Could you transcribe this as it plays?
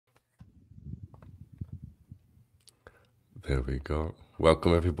There we go.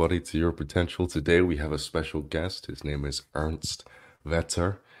 Welcome everybody to Your Potential. Today we have a special guest. His name is Ernst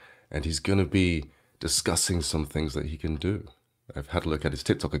Veter, and he's going to be discussing some things that he can do. I've had a look at his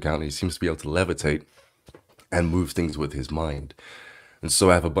TikTok account, and he seems to be able to levitate and move things with his mind. And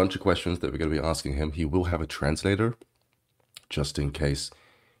so I have a bunch of questions that we're going to be asking him. He will have a translator, just in case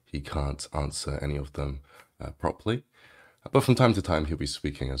he can't answer any of them properly. But from time to time, he'll be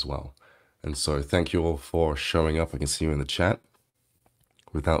speaking as well. And so thank you all for showing up. I can see you in the chat.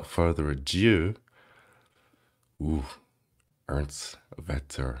 Without further ado, Ernst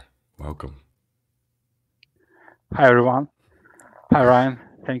Veter, welcome. Hi, everyone. Hi, Ryan.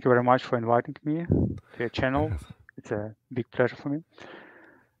 Thank you very much for inviting me to your channel. Yes. It's a big pleasure for me.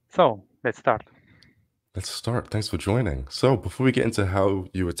 So let's start. Let's start. Thanks for joining. So before we get into how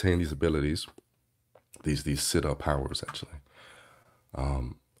you attain these abilities, these Siddha powers actually,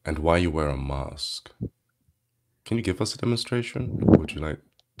 and why you wear a mask, can you give us a demonstration? Or would you like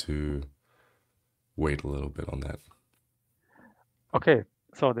to wait a little bit on that? Okay,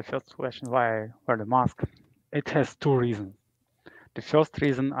 so the first question, why I wear the mask? It has two reasons. The first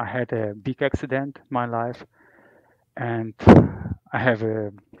reason, I had a big accident in my life, and I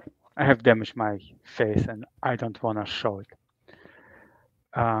have damaged my face, and I don't want to show it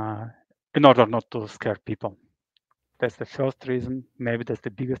in order not to scare people. That's the first reason. Maybe that's the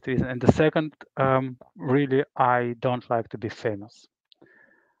biggest reason. And the second, really, I don't like to be famous.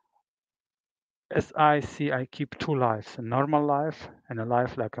 As I see, I keep two lives, a normal life and a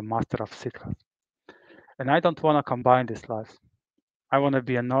life like a master of Siddhis. And I don't want to combine these lives. I want to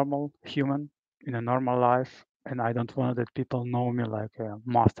be a normal human in a normal life, and I don't want that people know me like a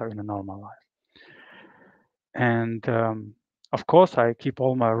master in a normal life. And of course, I keep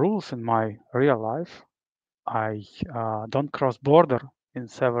all my rules in my real life. I don't cross border in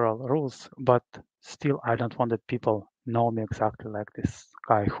several rules, but still, I don't want that people know me exactly like this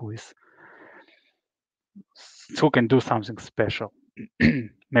guy who can do something special.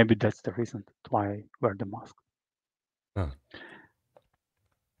 Maybe that's the reason why I wear the mask. Oh,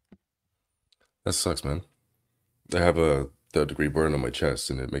 that sucks, man. I have a third-degree burn on my chest,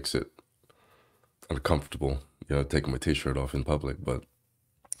 and it makes it uncomfortable, taking my t-shirt off in public. But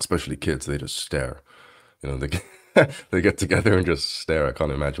especially kids, they just stare. They they get together and just stare. I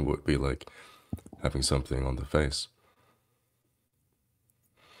can't imagine what it'd be like having something on the face.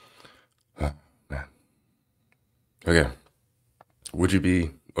 Man. Okay. Would you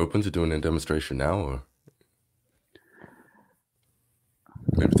be open to doing a demonstration now, or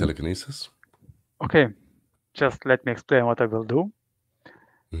maybe telekinesis? Okay, just let me explain what I will do.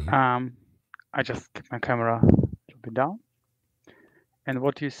 Mm-hmm. I just keep my camera a little bit down, and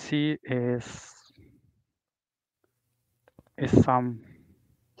what you see is some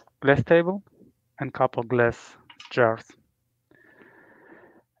glass table and couple glass jars.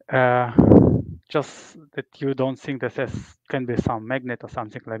 Just that you don't think that this can be some magnet or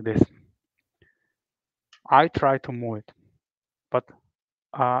something like this. I try to move it, but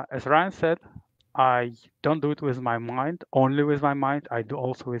as Ryan said, I don't do it with my mind, only with my mind. I do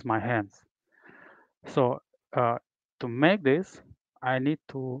also with my hands. So to make this, I need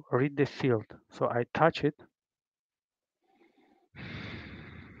to read the field. So I touch it.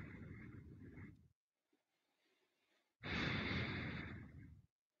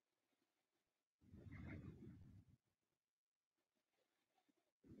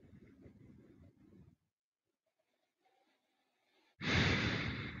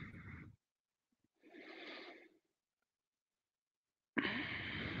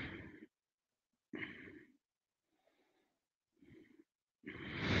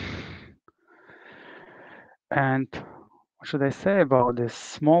 And what should I say about this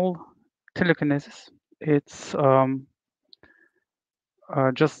small telekinesis? It's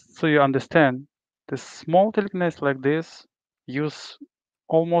just so you understand, the small telekinesis like this use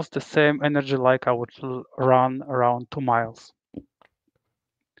almost the same energy like I would run around 2 miles.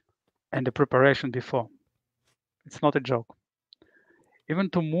 And the preparation before. It's not a joke. Even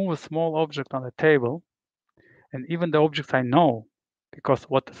to move a small object on the table, and even the objects I know, because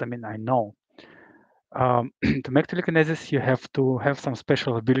what does I mean I know? To make telekinesis, you have to have some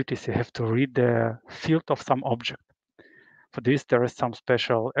special abilities. You have to read the field of some object. For this, there is some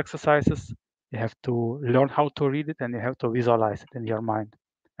special exercises. You have to learn how to read it, and you have to visualize it in your mind,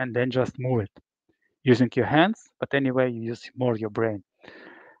 and then just move it using your hands. But anyway, you use more your brain.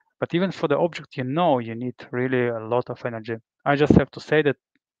 But even for the object you know, you need really a lot of energy. I just have to say that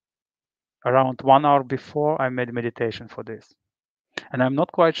around 1 hour before, I made meditation for this. And I'm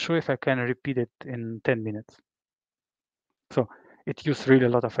not quite sure if I can repeat it in 10 minutes. So it used really a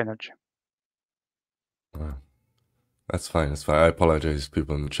lot of energy. Wow. That's fine. That's fine. I apologize,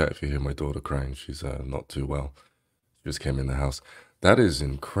 people in the chat, if you hear my daughter crying. She's not too well. She just came in the house. That is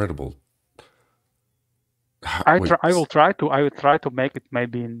incredible. I will Wait, try to make it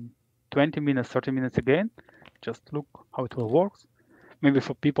maybe in 20 minutes, 30 minutes again. Just look how it will work. Maybe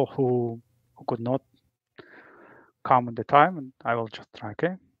for people who could not come at the time, and I will just try.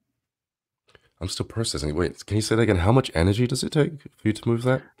 Okay. I'm still processing. Wait, can you say that again? How much energy does it take for you to move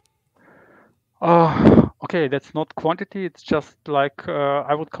that? Okay, that's not quantity. It's just like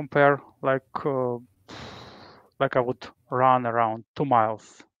I would compare like I would run around 2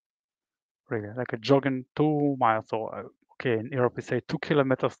 miles, really, like a jogging 2 miles. Or okay, in Europe we say 2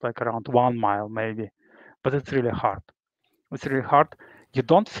 kilometers, like around 1 mile maybe, but it's really hard. It's really hard. You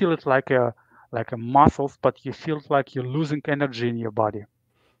don't feel it like a muscles, but you feel like you're losing energy in your body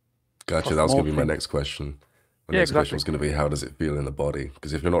for Gotcha. That was small going to be my things. next question. My Yeah, next question exactly. was going to be, how does it feel in the body?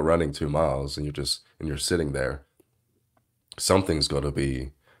 Because if you're not running 2 miles and you're sitting there, something's got to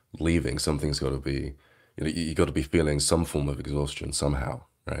be leaving. Something's got to be, you got to be feeling some form of exhaustion somehow,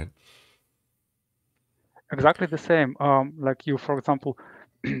 right? Exactly the same. Like you, for example,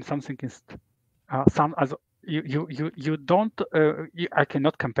 something is some as you don't. I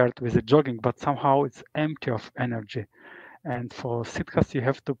cannot compare it with the jogging, but somehow it's empty of energy. And for Siddhis, you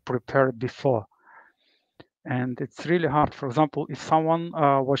have to prepare before, and it's really hard. For example, if someone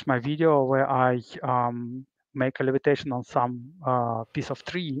watched my video where I make a levitation on some piece of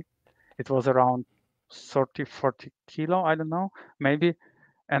tree, it was around 30, 40 kilo, I don't know, maybe,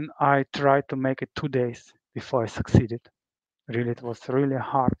 and I tried to make it 2 days before I succeeded. Really, it was really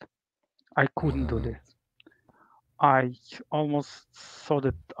hard. I couldn't do Wow. this. I almost thought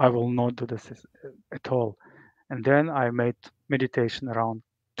that I will not do this at all. And then I made meditation around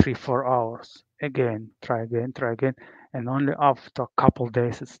 3, 4 hours. Again, try again. And only after a couple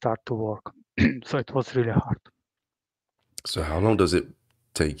days it started to work. So it was really hard. So how long does it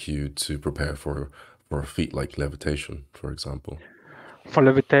take you to prepare for a feat like levitation, for example? For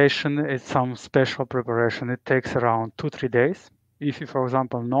levitation, it's some special preparation. It takes around 2, 3 days. If you, for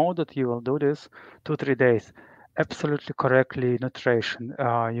example, know that you will do this 2, 3 days, absolutely correctly nutrition.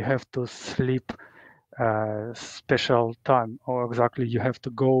 You have to sleep special time, or exactly you have to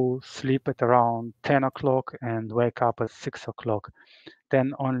go sleep at around 10 o'clock and wake up at 6 o'clock.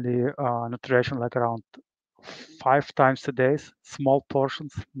 Then only nutrition like around 5 times a day, small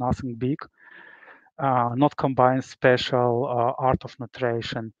portions, nothing big. Not combine special art of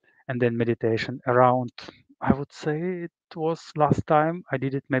nutrition and then meditation around, I would say it was last time I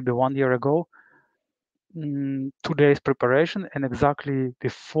did it maybe 1 year ago. 2 days preparation, and exactly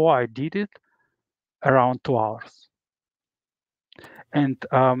before I did it, around 2 hours. And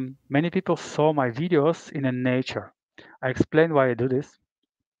many people saw my videos in a nature. I explained why I do this.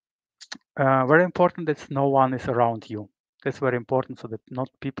 Very important that no one is around you. That's very important, so that not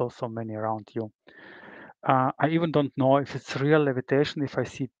people so many around you. I even don't know if it's real levitation if I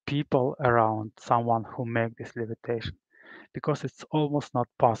see people around someone who make this levitation, because it's almost not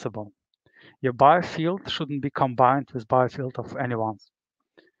possible. Your biofield shouldn't be combined with biofield of anyone's.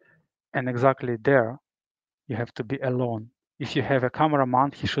 And exactly there, you have to be alone. If you have a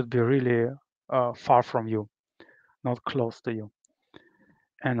cameraman, he should be really far from you, not close to you.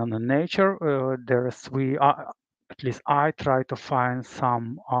 And on the nature, at least I try to find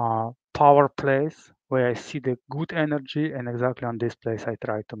some power place where I see the good energy, and exactly on this place I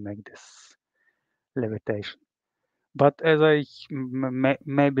try to make this levitation. But as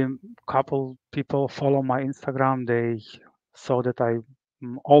maybe couple people follow my Instagram, they saw that I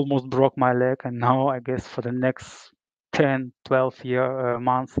almost broke my leg, and now I guess for the next 10, 12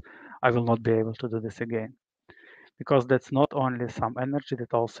 months, I will not be able to do this again, because that's not only some energy,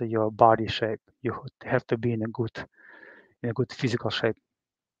 that also your body shape. You have to be in a good physical shape.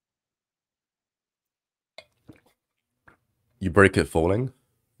 You break it falling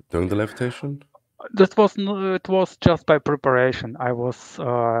during the levitation? It was just by preparation. I was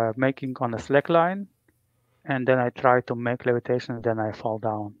making on a slack line, and then I tried to make levitation, and then I fall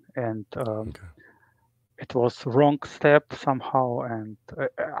down, and Okay. it was wrong step somehow, and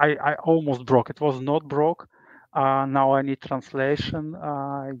I almost broke. It was not broke. Now I need translation.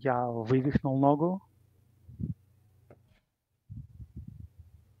 Я вывихнул ногу.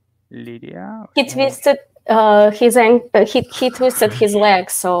 Lydia. He twisted he twisted his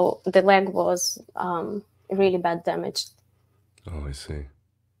leg, so the leg was really bad damaged. Oh, I see.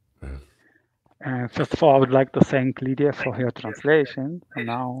 First of all, I would like to thank Lydia for her translation. And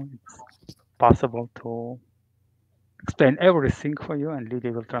now it's possible to explain everything for you, and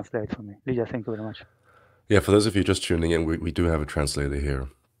Lydia will translate for me. Lydia, thank you very much. Yeah, for those of you just tuning in, we do have a translator here.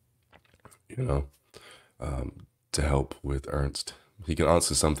 You know, to help with Ernst. He can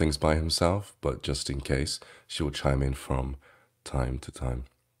answer some things by himself, but just in case, she will chime in from time to time.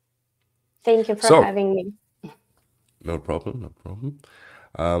 Thank you for having me. No problem, no problem.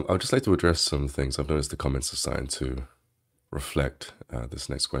 I would just like to address some things. I've noticed the comments are starting to reflect this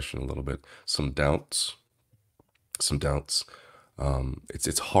next question a little bit. Some doubts.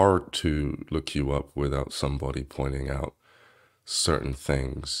 It's hard to look you up without somebody pointing out certain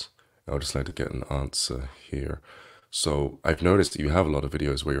things. I would just like to get an answer here. So I've noticed that you have a lot of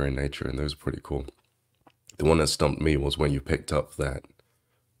videos where you're in nature, and those are pretty cool. The one that stumped me was when you picked up the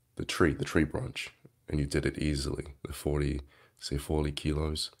tree branch, and you did it easily. The 40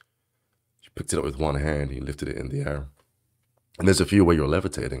 kilos. You picked it up with one hand, and you lifted it in the air. And there's a few where you're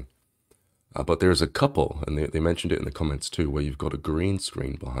levitating. But there's a couple, and they mentioned it in the comments too, where you've got a green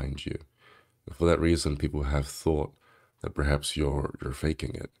screen behind you. And for that reason, people have thought that perhaps you're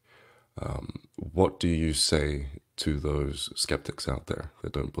faking it. What do you say to those skeptics out there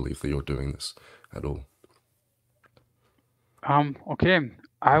that don't believe that you're doing this at all? Okay,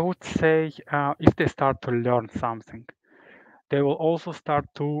 I would say if they start to learn something, they will also start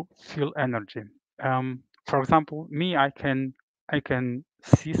to feel energy. For example, me, I can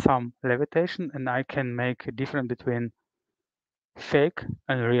see some levitation, and I can make a difference between fake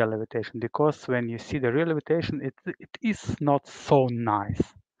and real levitation, because when you see the real levitation, it is not so nice,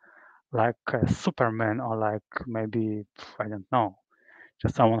 like Superman, or like maybe, I don't know,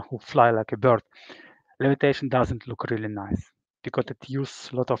 just someone who fly like a bird. Levitation doesn't look really nice because it uses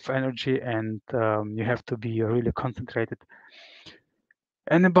a lot of energy, and you have to be really concentrated.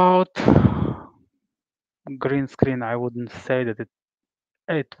 And about green screen, I wouldn't say that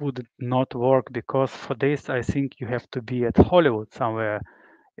it would not work, because for this I think you have to be at Hollywood somewhere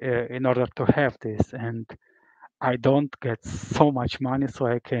in order to have this, and I don't get so much money so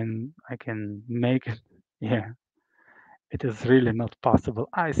I can make it. Yeah, it is really not possible.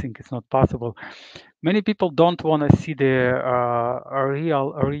 I think it's not possible. Many people don't want to see the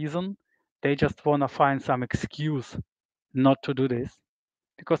real reason. They just want to find some excuse not to do this,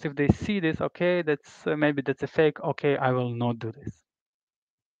 because if they see this, okay, that's maybe that's a fake, okay, I will not do this.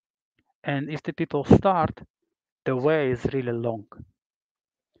 And if the people start, the way is really long.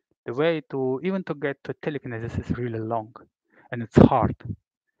 The way to even to get to telekinesis is really long, and it's hard.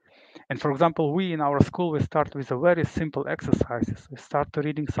 And for example, we in our school, we start with a very simple exercises. We start to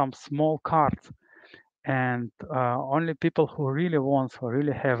reading some small cards, and only people who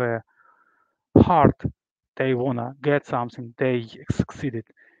really have a heart, they wanna get something, they succeeded.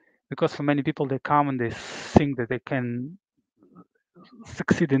 Because for many people, they come and they think that they can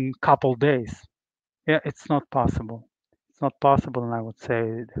succeed in couple days. Yeah, it's not possible. It's not possible, and I would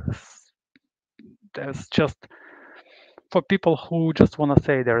say there's just for people who just want to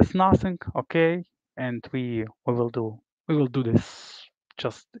say there is nothing, okay, and we will do this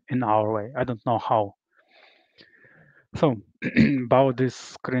just in our way. I don't know how. So about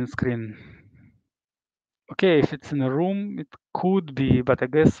this green screen. Okay, if it's in a room, it could be, but I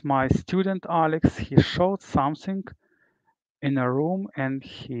guess my student Alex, he showed something in a room, and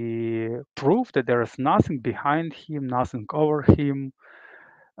he proved that there is nothing behind him, nothing over him.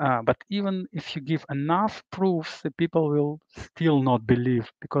 But even if you give enough proofs, the people will still not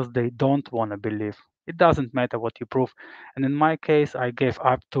believe, because they don't want to believe. It doesn't matter what you prove. And in my case, I gave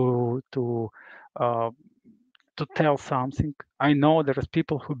up to tell something. I know there is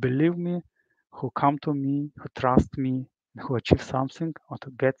people who believe me, who come to me, who trust me, who achieve something or to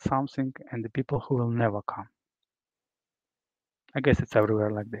get something, and the people who will never come. I guess it's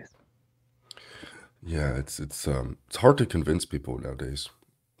everywhere like this. Yeah, it's hard to convince people nowadays.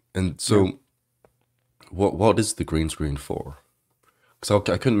 And so, yeah. What is the green screen for? Because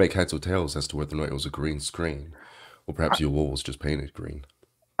I couldn't make heads or tails as to whether or not it was a green screen, or perhaps your wall was just painted green.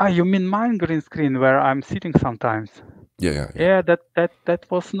 You mean mine green screen where I'm sitting sometimes? Yeah. That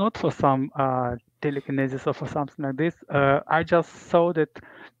was not for some telekinesis or for something like this. I just saw that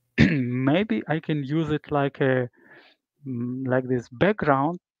maybe I can use it like this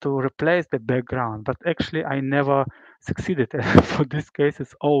background to replace the background, but actually I never succeeded. For this case,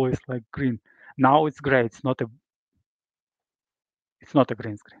 it's always like green. Now it's gray. It's not a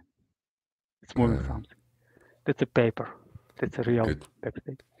green screen. It's moving something. That's a paper. That's a real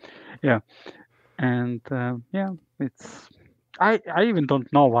backstage. Yeah, and yeah, it's. I even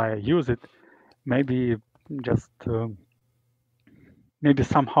don't know why I use it. Maybe just maybe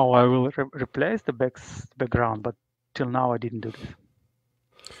somehow I will replace the background, but till now I didn't do this.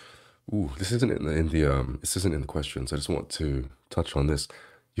 Ooh, this isn't this isn't in the questions. I just want to touch on this.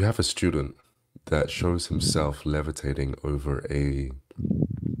 You have a student that shows himself levitating over a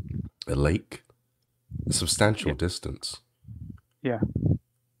lake, substantial Yeah. distance. Yeah.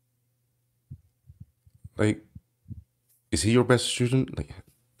 Like, is he your best student? Like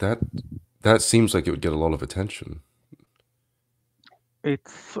that seems like it would get a lot of attention.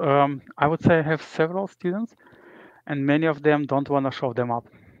 It's I would say I have several students, and many of them don't want to show them up.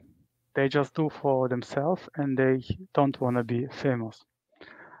 They just do for themselves, and they don't want to be famous.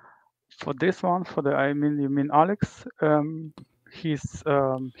 For this one, you mean Alex? He's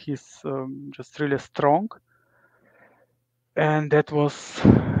just really strong, and that was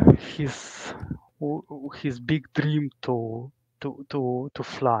his his big dream to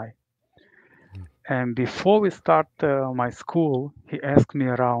fly. And before we start my school, he asked me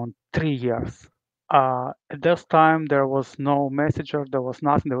around 3 years. At this time, there was no messenger, there was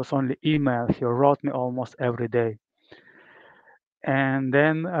nothing, there was only email. He wrote me almost every day. And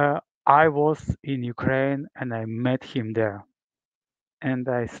then I was in Ukraine and I met him there. And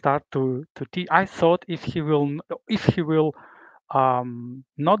I start to teach. I thought if he will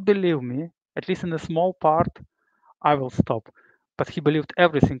not believe me, at least in a small part, I will stop. But he believed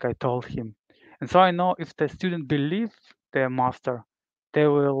everything I told him. And so I know if the student believe their master, they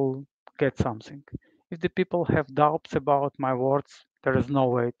will get something. If the people have doubts about my words, there is no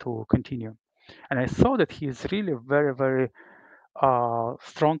way to continue. And I saw that he is really very, very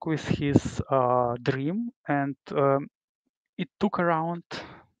strong with his dream. And it took around,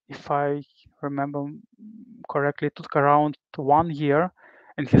 if I remember correctly, it took around 1 year,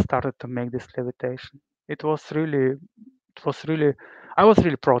 and he started to make this levitation. It was really, I was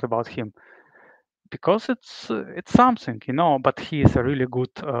really proud about him because it's something, But he is a really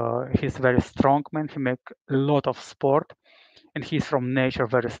good. He's very strong man. He make a lot of sport, and he's from nature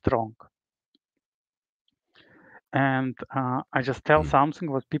very strong. And I just tell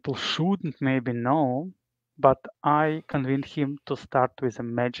something what people shouldn't maybe know, but I convinced him to start with a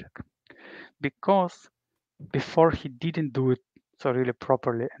magic because before he didn't do it so really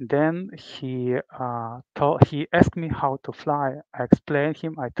properly, and then he asked me how to fly. I explained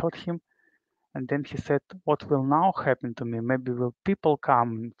him, I taught him, and then he said, what will now happen to me? Maybe will people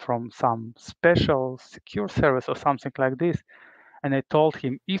come from some special secure service or something like this? And I told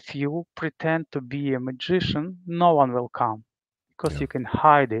him, if you pretend to be a magician, no one will come because Yeah. you can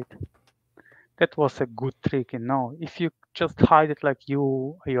hide it. That was a good trick, If you just hide it like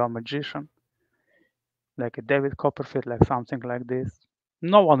you are a magician, like a David Copperfield, like something like this,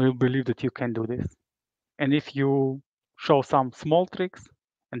 no one will believe that you can do this. And if you show some small tricks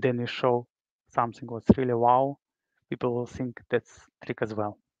and then you show something what's really wow, people will think that's trick as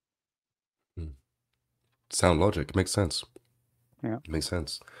well. Sound logic. Makes sense. Yeah. Makes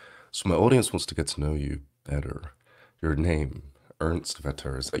sense. So my audience wants to get to know you better. Your name, Ernst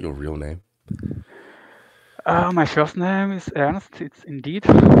Veter, is that your real name? My first name is Ernst, it's indeed,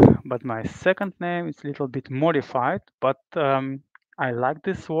 but my second name is a little bit modified, but I like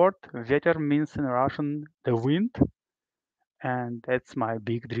this word. Veter means in Russian the wind, and that's my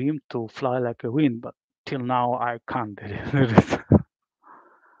big dream to fly like a wind, but till now I can't do it.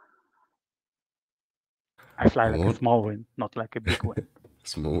 I fly like a small wind, not like a big wind.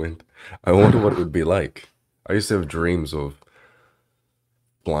 Small wind. I wonder what it would be like. I used to have dreams of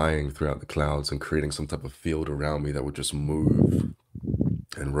flying throughout the clouds and creating some type of field around me that would just move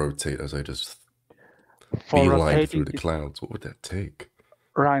and rotate as I just beeline through the clouds. What would that take?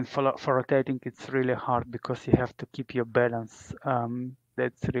 Ryan, for rotating, it's really hard because you have to keep your balance.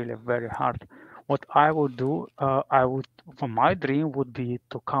 That's really very hard. What I would do, for my dream would be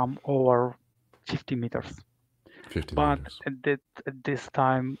to come over 50 meters. 50 But meters. at this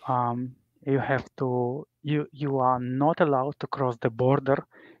time, you are not allowed to cross the border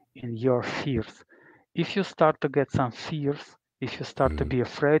in your fears. If you start to get some fears, if you start to be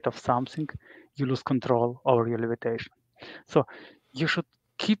afraid of something, you lose control over your levitation. So you should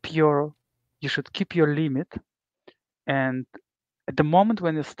keep your limit, and at the moment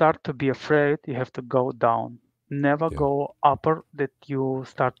when you start to be afraid, you have to go down. Never go upper that you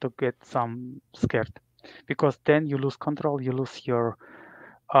start to get some scared, because then you lose control. You lose your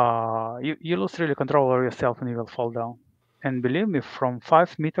you lose really control over yourself, and you will fall down. And believe me, from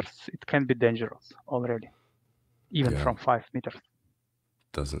 5 meters it can be dangerous already, even from 5 meters.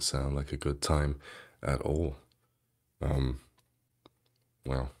 Doesn't sound like a good time at all.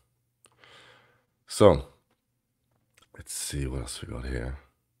 Wow. So, let's see what else we got here.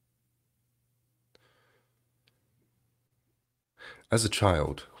 As a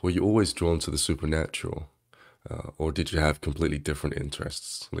child, were you always drawn to the supernatural? Or did you have completely different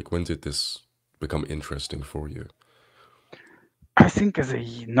interests? Like, when did this become interesting for you? I think as a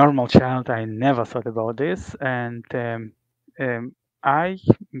normal child, I never thought about this. And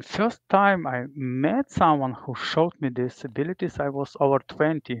First time I met someone who showed me these abilities, I was over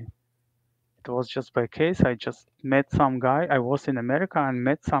 20. It was just by case. I just met some guy. I was in America and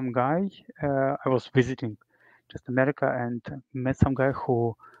met some guy. I was visiting just America and met some guy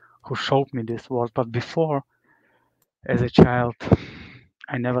who showed me this world. But before, as a child,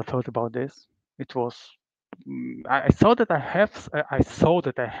 I never thought about this. It was I saw that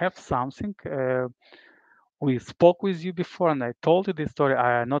I have something. We spoke with you before, and I told you this story.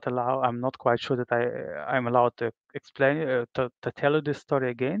 I'm not quite sure that I'm allowed to explain to tell you this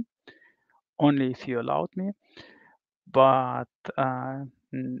story again, only if you allowed me. But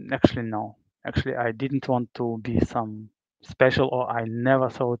actually, no. Actually, I didn't want to be some special, or I never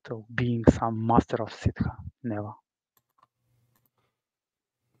thought of being some master of Siddha. Never.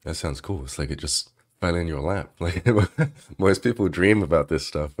 That sounds cool. It's like it just fell in your lap. Like most people dream about this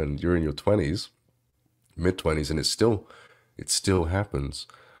stuff, and you're in your 20s, mid-20s, and it still happens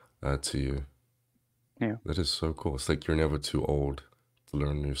to you. Yeah. That is so cool. It's like you're never too old to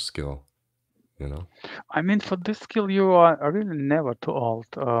learn new skill, you know? I mean, for this skill, you are really never too old.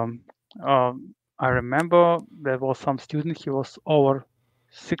 I remember there was some student, he was over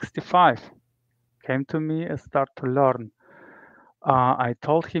 65, came to me and started to learn. I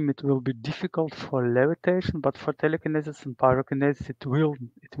told him it will be difficult for levitation, but for telekinesis and pyrokinesis, it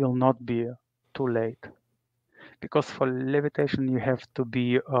will not be too late. Because for levitation, you have to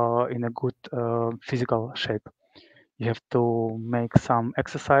be in a good physical shape. You have to make some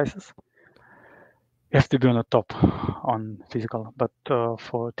exercises. You have to be on the top on physical, but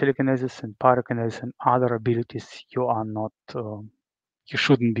for telekinesis and pyrokinesis and other abilities, you are not. You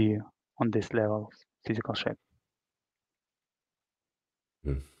shouldn't be on this level of physical shape.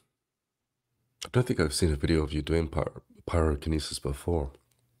 I don't think I've seen a video of you doing pyrokinesis before.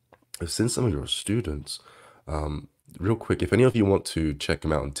 I've seen some of your students. Real quick, if any of you want to check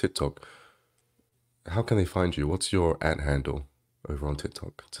them out on TikTok, how can they find you? What's your @handle over on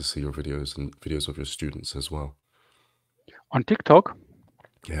TikTok to see your videos and videos of your students as well? On TikTok?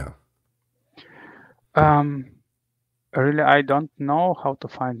 Yeah. Really, I don't know how to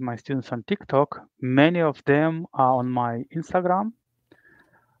find my students on TikTok. Many of them are on my Instagram.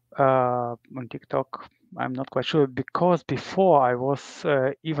 On TikTok, I'm not quite sure, because before I was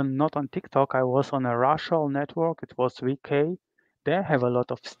even not on TikTok, I was on a Russian network. It was VK. They have a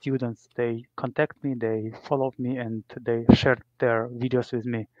lot of students. They contact me, they follow me, and they share their videos with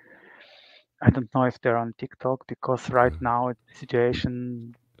me. I don't know if they're on TikTok, because right now it's the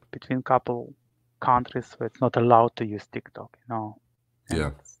situation between couple countries where it's not allowed to use TikTok, you know. And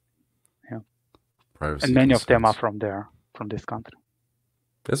Yeah. yeah. Privacy And many of them are concerns. from this country.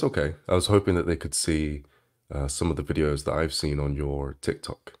 That's okay. I was hoping that they could see some of the videos that I've seen on your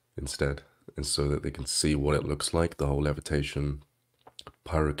TikTok instead, and so that they can see what it looks like, the whole levitation,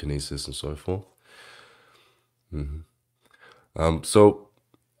 pyrokinesis, and so forth. So,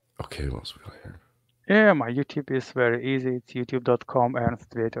 okay, what else we got here? Yeah, my YouTube is very easy. It's youtube.com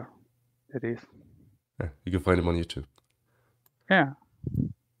Ernst Veter. It is. Yeah, you can find him on YouTube. Yeah.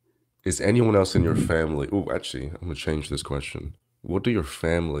 Is anyone else in your family? Oh, actually, I'm gonna change this question. What do your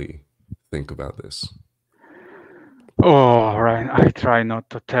family think about this? Oh, right. I try not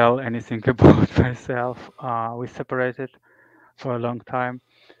to tell anything about myself. We separated for a long time,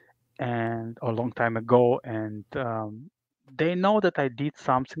 and a long time ago, and they know that I did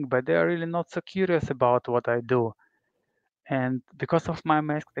something, but they are really not so curious about what I do. And because of my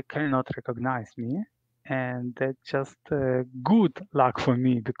mask, they cannot recognize me. And that's just good luck for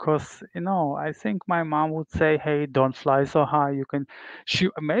me, because I think my mom would say, "Hey, don't fly so high. You can." She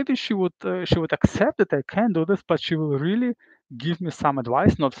would accept that I can do this, but she will really give me some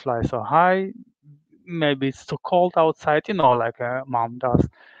advice: not fly so high. Maybe it's too cold outside, like a mom does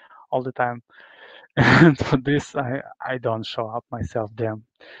all the time. And for this, I don't show up myself there.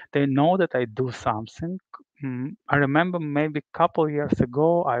 They know that I do something. I remember maybe a couple years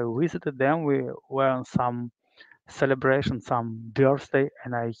ago, I visited them. We were on some celebration, some birthday,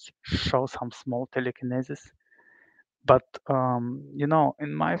 and I show some small telekinesis. But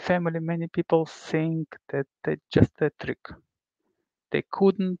in my family, many people think that that's just a trick. They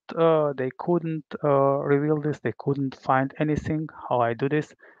couldn't reveal this. They couldn't find anything how I do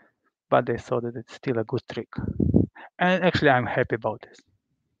this, but they saw that it's still a good trick. And actually, I'm happy about this.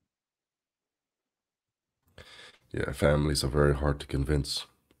 Yeah, families are very hard to convince.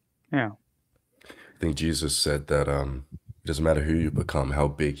 Yeah. I think Jesus said that it doesn't matter who you become, how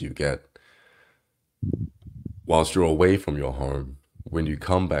big you get. Whilst you're away from your home, when you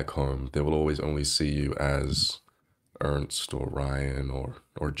come back home, they will always only see you as Ernst or Ryan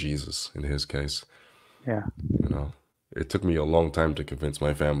or Jesus in his case. Yeah. You know, It took me a long time to convince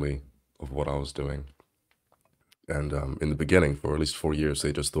my family of what I was doing. And in the beginning, for at least 4 years,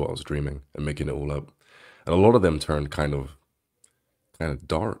 they just thought I was dreaming and making it all up. And a lot of them turned kind of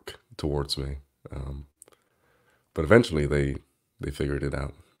dark towards me. But eventually they figured it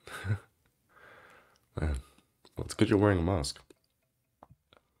out. Man, well, it's good you're wearing a mask.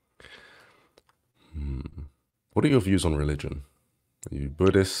 What are your views on religion? Are you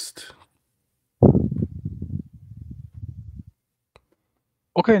Buddhist?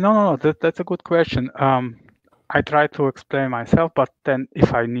 Okay, no, that's a good question. I try to explain myself, but then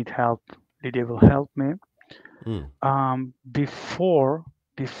if I need help, Lydia will help me. Before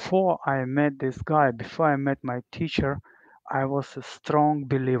I met this guy, before I met my teacher, I was a strong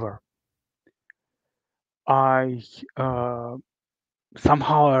believer. I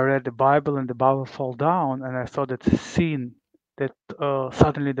somehow I read the Bible and the Bible fall down, and I saw that scene that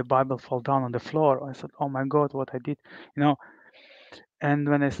suddenly the Bible fall down on the floor. I said, "Oh my God, what I did!" You know. And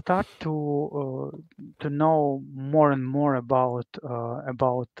when I start to know more and more about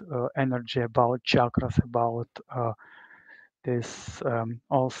energy, about chakras, about this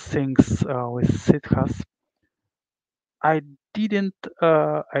all things with Siddhis, I didn't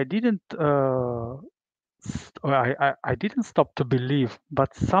I didn't stop to believe,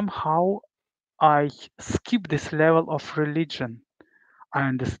 but somehow I skipped this level of religion. I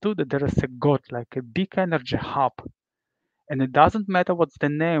understood that there is a God, like a big energy hub, and it doesn't matter what's the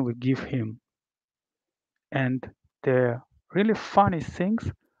name we give him. And the really funny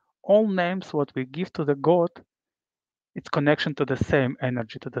things, all names what we give to the God, it's connection to the same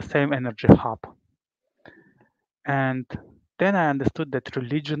energy hub. And then I understood that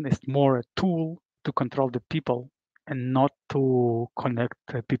religion is more a tool to control the people and not to connect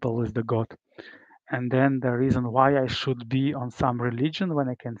the people with the God. And then the reason why I should be on some religion when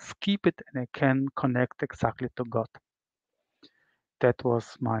I can skip it and I can connect exactly to God. That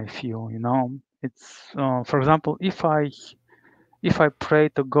was my view, you know. It's for example, if I pray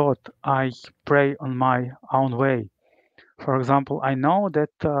to God, I pray on my own way. For example, I know that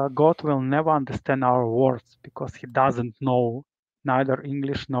God will never understand our words because he doesn't know neither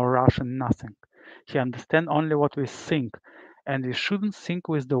English nor Russian, nothing. He understands only what we think. And we shouldn't think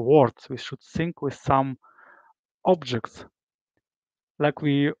with the words, we should think with some objects. Like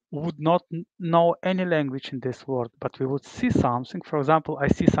we would not know any language in this world, but we would see something. For example, I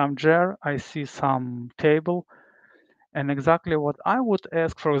see some chair, I see some table, and exactly what I would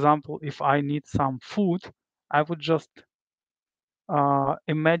ask, for example, if I need some food, I would just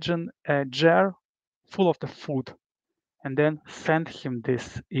imagine a jar full of the food and then send him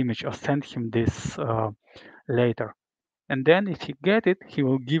this image or send him this later. And then if he get it, he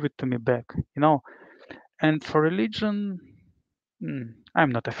will give it to me back, you know. And for religion,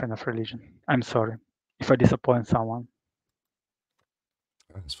 I'm not a fan of religion. I'm sorry if I disappoint someone.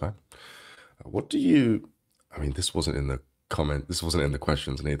 That's fine. What do you, I mean, this wasn't in the comment, this wasn't in the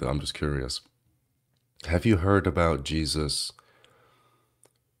questions neither. I'm just curious. Have you heard about Jesus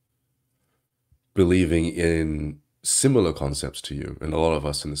believing in similar concepts to you and a lot of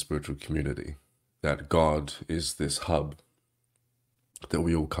us in the spiritual community, that God is this hub that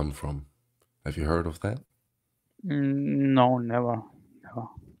we all come from? Have you heard of that? No, never.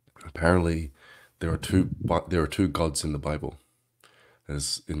 Apparently, there are two gods in the Bible.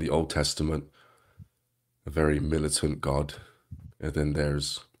 There's in the Old Testament a very militant God, and then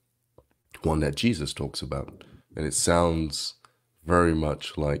there's one that Jesus talks about, and it sounds very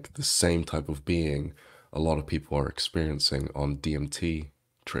much like the same type of being a lot of people are experiencing on DMT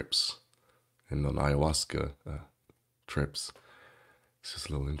trips and on ayahuasca trips. It's just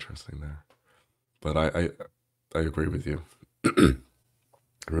a little interesting there. But I agree with you.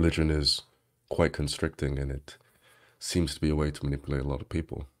 Religion is quite constricting, and it seems to be a way to manipulate a lot of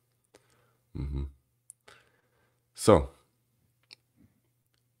people. So,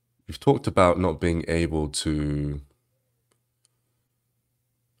 you've talked about not being able to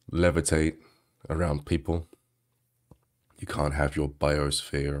levitate around people. You can't have your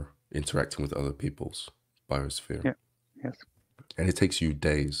biosphere interacting with other people's biosphere. Yeah. Yes. And it takes you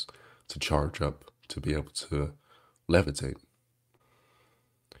days to charge up to be able to levitate.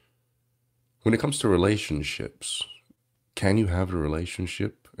 When it comes to relationships, can you have a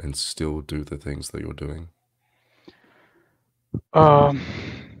relationship and still do the things that you're doing?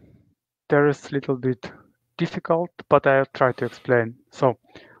 There is a little bit difficult, but I'll try to explain. So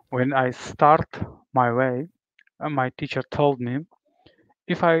when I start my way, my teacher told me,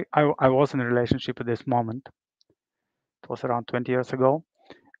 if I was in a relationship at this moment, it was around 20 years ago,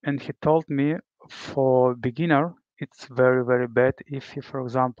 and he told me for beginner, it's very, very bad if you, for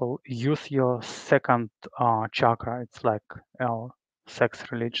example, use your second chakra. It's like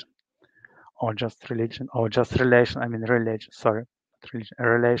sex religion, or just religion, or just relation. I mean, religion. Sorry, not religion. A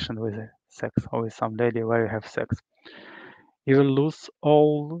relation with a sex, or with some lady where you have sex. You will lose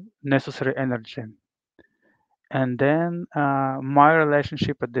all necessary energy. And then my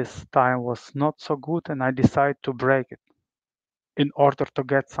relationship at this time was not so good, and I decided to break it in order to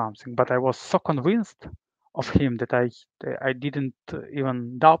get something. But I was so convinced of him that I didn't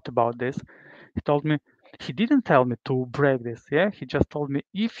even doubt about this. He didn't tell me to break this. Yeah, he just told me,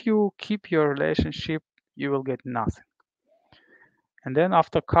 if you keep your relationship, you will get nothing. And then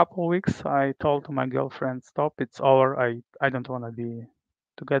after a couple of weeks, I told my girlfriend, stop, it's over. I don't want to be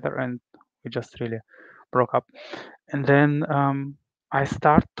together, and we just really broke up. And then I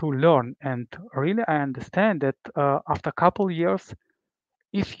start to learn, and really I understand that after a couple years,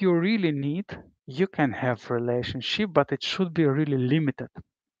 if you really need, you can have relationship, but it should be really limited.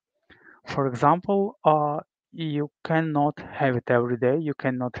 For example, you cannot have it every day. You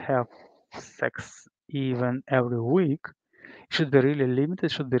cannot have sex even every week. It should be really limited.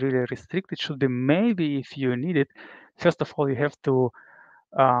 It should be really restricted. It should be maybe if you need it. First of all, you have to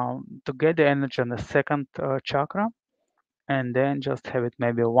get the energy on the second chakra, and then just have it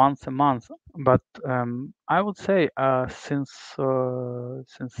maybe once a month. But I would say since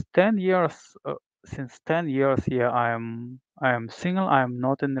 10 years, yeah, I am single. I am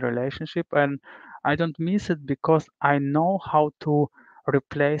not in a relationship, and I don't miss it because I know how to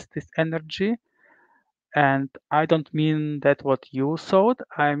replace this energy. And I don't mean that what you thought.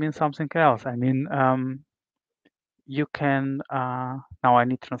 I mean something else. I mean you can. Now I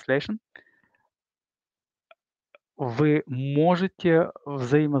need translation. Вы можете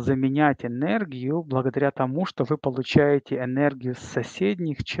взаимозаменять энергию благодаря тому, что вы получаете энергию с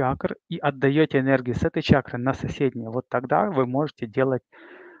соседних чакр и отдаете энергию с этой чакры на соседние. Вот тогда вы можете делать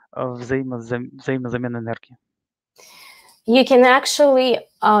взаимозамену энергии. You can actually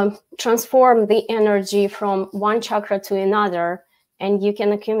transform the energy from one chakra to another, and you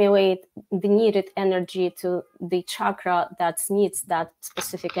can accumulate the needed energy to the chakra that needs that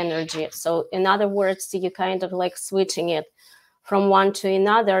specific energy. So in other words, you kind of like switching it from one to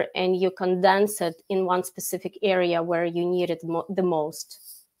another, and you condense it in one specific area where you need it the most.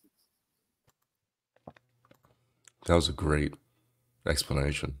 That was a great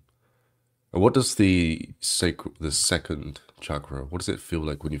explanation. And what does the second chakra, what does it feel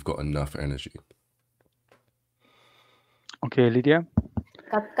like when you've got enough energy? Okay, Lydia?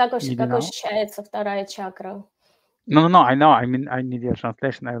 Как ощущается вторая чакра? No, I know. I mean, I need your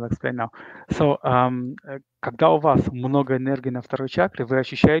translation. I will explain now. So, когда у вас много энергии на второй чакре, вы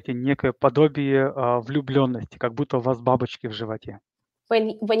ощущаете некое подобие влюбленности, как будто у вас бабочки в животе.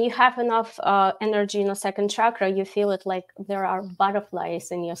 When you have enough energy in the second chakra, you feel it like there are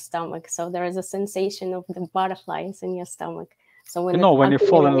butterflies in your stomach. So there is a sensation of the butterflies in your stomach. So when when you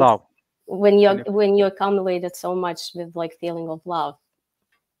fall in love, when you accumulate it so much with like feeling of love.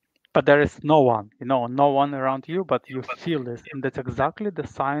 But there is no one, no one around you, but you feel this, and that's exactly the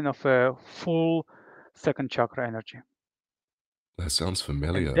sign of a full second chakra energy. That sounds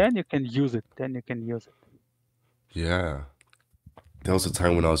familiar. And then you can use it. Yeah. There was a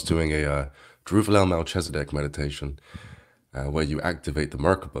time when I was doing a Druvalel Melchizedek meditation where you activate the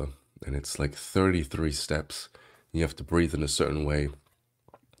Merkaba, and it's like 33 steps. You have to breathe in a certain way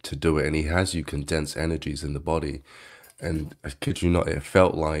to do it, and he has you condense energies in the body. And I kid you not, it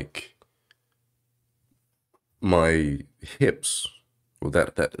felt like my hips, well,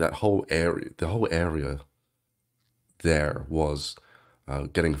 that whole area, the whole area there was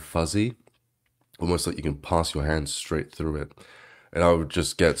getting fuzzy, almost like you can pass your hands straight through it. And I would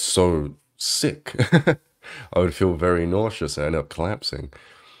just get so sick. I would feel very nauseous and end up collapsing.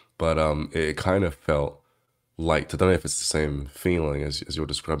 But it kind of felt like, I don't know if it's the same feeling as you're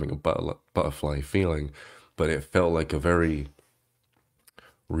describing, a butterfly feeling, but it felt like a very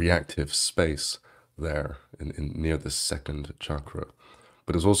reactive space there in near the second chakra.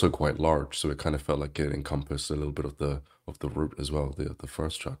 But it was also quite large, so it kind of felt like it encompassed a little bit of the root as well, the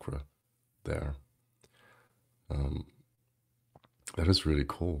first chakra there. That is really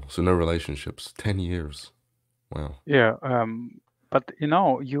cool. So no relationships, 10 years. Wow. Yeah, but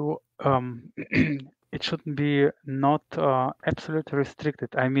you it shouldn't be not absolutely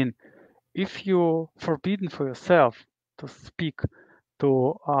restricted. I mean, if you forbidden for yourself to speak,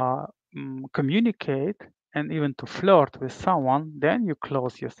 to communicate, and even to flirt with someone, then you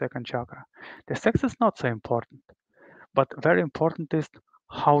close your second chakra. The sex is not so important, but very important is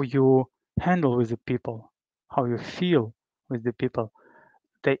how you handle with the people, how you feel with the people.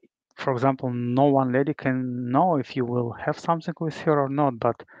 for example, no one lady can know if you will have something with her or not.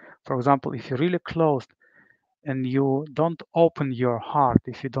 But for example, if you're really closed and you don't open your heart,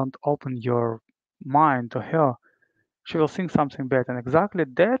 if you don't open your mind to her, she will think something bad, and exactly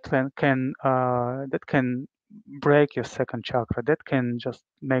that can break your second chakra. That can just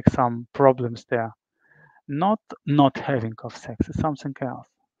make some problems there. Not having of sex is something else.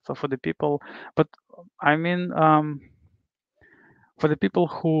 So for the people, but I mean, for the people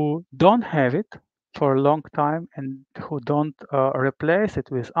who don't have it for a long time and who don't replace it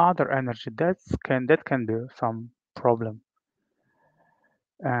with other energy, that can be some problem.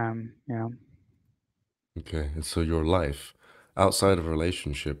 Yeah. Okay, and so your life outside of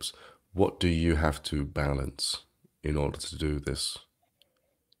relationships, what do you have to balance in order to do this?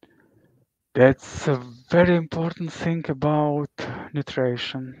 That's a very important thing about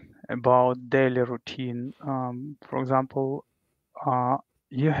nutrition, about daily routine. For example, uh,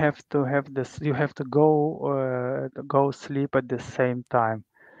 you have to have this. You have to go sleep at the same time.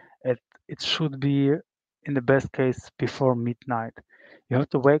 It should be, in the best case, before midnight. You have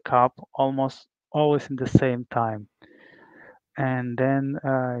to wake up almost always in the same time, and then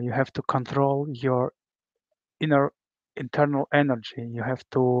you have to control your inner internal energy. You have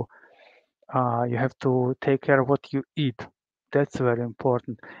to take care of what you eat. That's very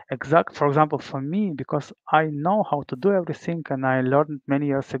important. For example, for me, because I know how to do everything and I learned many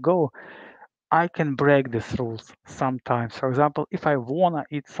years ago, I can break these rules sometimes. For example, if I wanna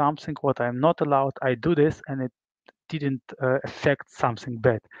eat something what I'm not allowed, I do this and it didn't affect something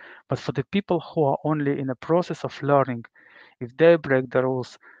bad. But for the people who are only in a process of learning, if they break the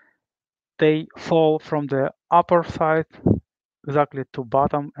rules, they fall from the upper side exactly to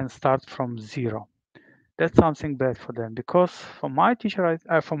bottom and start from zero. That's something bad for them, because for my teacher,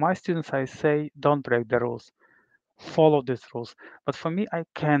 for my students, I say don't break the rules, follow these rules. But for me, I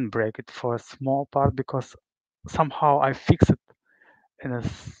can break it for a small part because somehow I fix it in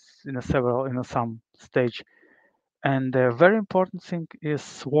some stage. And the very important thing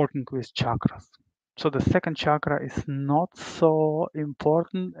is working with chakras. So the second chakra is not so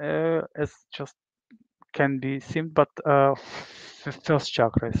important as just can be seen, but first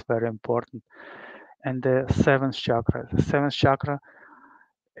chakra is very important, and the seventh chakra. The seventh chakra,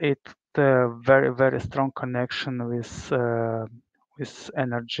 it's a very strong connection with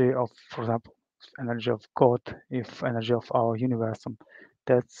energy of, for example, energy of God, if energy of our universe.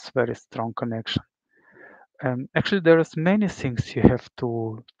 That's very strong connection. Actually, there is many things you have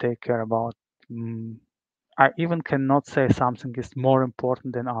to take care about. I even cannot say something is more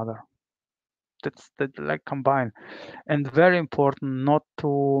important than other. That's that like combined, and very important not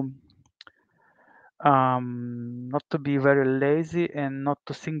to be very lazy and not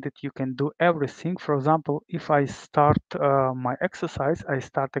to think that you can do everything. For example, if I start my exercise, I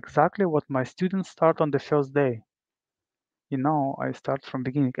start exactly what my students start on the first day. I start from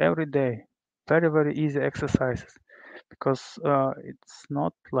beginning every day. Very easy exercises, because it's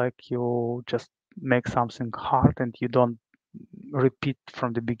not like you just make something hard and you don't repeat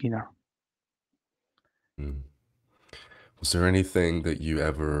from the beginner. Mm. Was there anything that you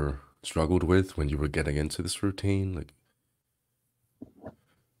ever struggled with when you were getting into this routine? Like,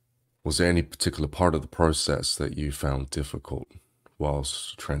 was there any particular part of the process that you found difficult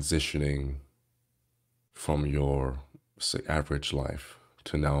whilst transitioning from your, say, average life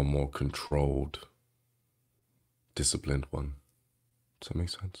to now a more controlled, disciplined one? Does that make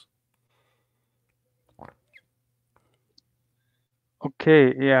sense?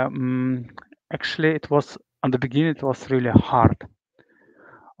 Okay, yeah. Actually, it was on the beginning. It was really hard.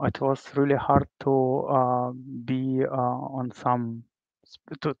 It was really hard to be on some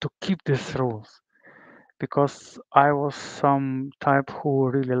to keep these rules, because I was some type who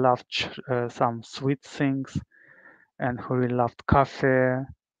really loved some sweet things and who really loved coffee,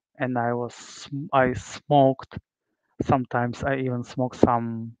 and I smoked. Sometimes I even smoked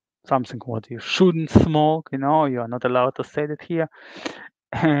something what you shouldn't smoke. You are not allowed to say that here.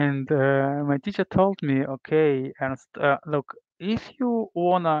 And my teacher told me, okay, Ernst, look, if you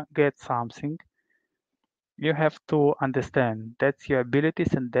wanna get something, you have to understand that's your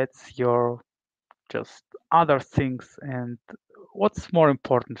abilities and that's your just other things, and what's more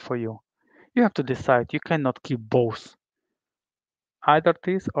important for you. You have to decide. You cannot keep both, either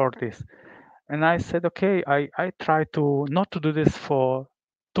this or this. And I said, okay, I try to not to do this for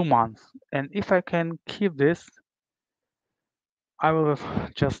 2 months. And if I can keep this, I will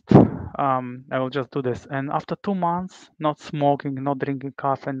just I will just do this. And after 2 months, not smoking, not drinking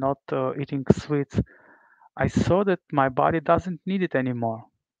coffee, not eating sweets, I saw that my body doesn't need it anymore.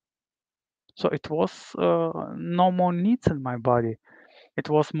 So it was no more needs in my body. it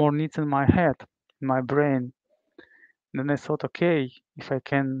was more needs in my head, in my brain. Then I thought, okay, if I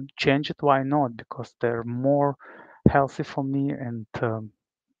can change it, why not? Because they're more healthy for me, and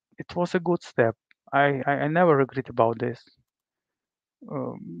it was a good step. I never regret about this.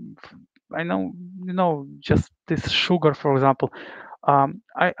 I know, just this sugar, for example.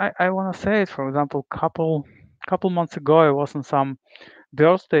 I want to say it, for example, couple months ago, I was on some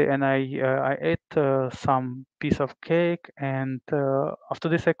birthday and I ate some piece of cake, and after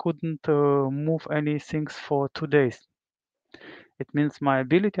this I couldn't move any things for 2 days. It means my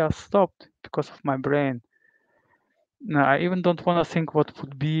ability has stopped because of my brain. Now, I even don't want to think what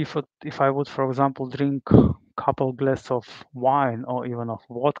would be if I would, for example, drink couple glass of wine or even of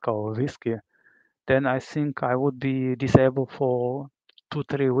vodka or whiskey. Then I think I would be disabled for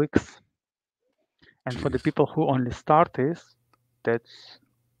 2-3 weeks. And for the Jeez. people who only start this, that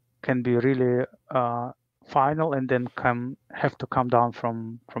can be really final, and then have to come down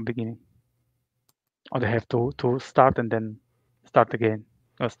from beginning, or they have to start and then start again,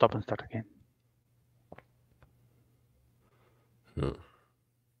 or stop and start again. Yeah.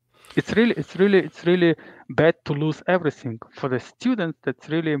 It's really bad to lose everything. For the students, that's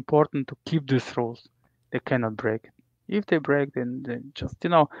really important to keep these rules. They cannot break it. If they break, then just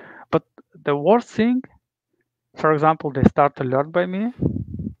But the worst thing, for example, they start to learn by me,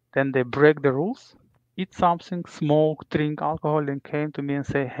 then they break the rules, eat something, smoke, drink alcohol, and came to me and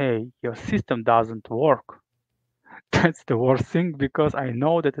say, hey, your system doesn't work. That's the worst thing, because I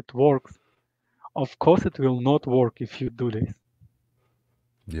know that it works. Of course it will not work if you do this.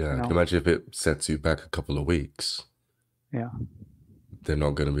 Yeah, I can imagine if it sets you back a couple of weeks. Yeah. They're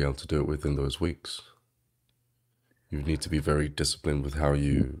not going to be able to do it within those weeks. You need to be very disciplined with how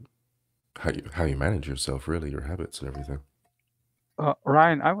you manage yourself, really, your habits and everything.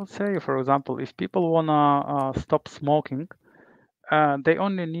 Ryan, I would say, for example, if people wanna stop smoking, they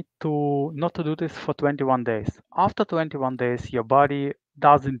only need to not to do this for 21 days. After 21 days, your body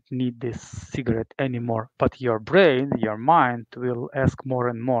doesn't need this cigarette anymore, but your brain, your mind will ask more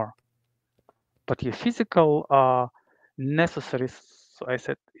and more. But your physical necessaries, so I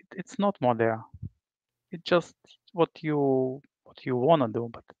said, it's not more there. It's just what you wanna do,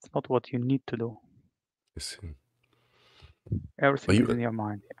 but it's not what you need to do. I see. Everything is in your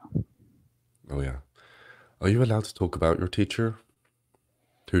mind. Yeah. Oh yeah. Are you allowed to talk about your teacher?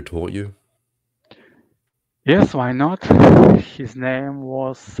 Who taught you? Yes, why not? His name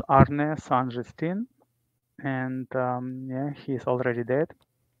was Ernst Veter, and yeah, he's already dead.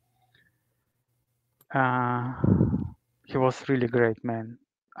 He was really great, man.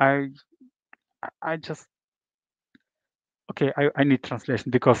 I just okay. I need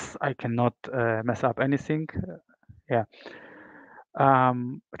translation because I cannot mess up anything. Yeah.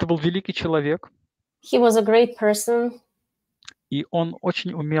 Это был великий человек. He was a great person. И он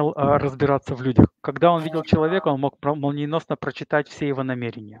очень умел разбираться в людях. Когда он видел человека, он мог молниеносно прочитать все его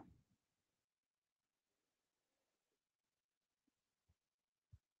намерения.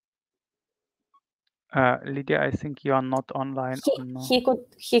 Lydia, I think you are not online. He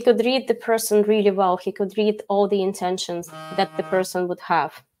could read the person really well. He could read all the intentions that the person would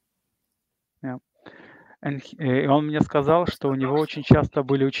have. Yeah. И он мне сказал, что у него очень часто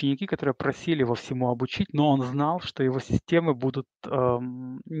были ученики, которые просили его всему обучить, но он знал, что его системы будут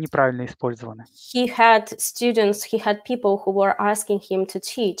неправильно использованы. He had students, he had people who were asking him to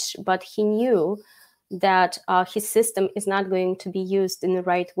teach, but he knew that his system is not going to be used in the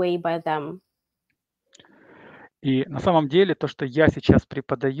right way by them. И на самом деле то, что я сейчас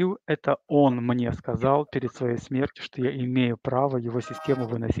преподаю, это он мне сказал перед своей смертью, что я имею право его систему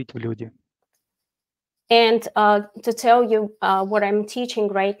выносить в люди. And to tell you what I'm teaching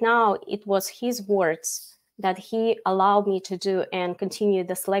right now, it was his words that he allowed me to do and continue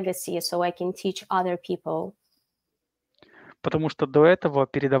this legacy so I can teach other people. Потому что до этого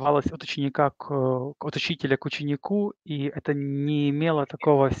передавалось от ученика от учителя к ученику, и это не имело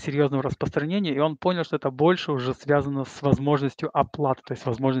такого серьезного распространения, и он понял, что это больше уже связано с возможностью оплаты, то есть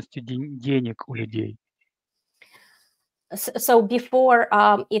возможностью денег у людей. So before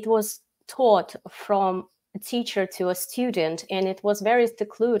it was taught from a teacher to a student, and it was very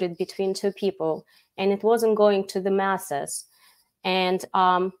secluded between two people, and it wasn't going to the masses. And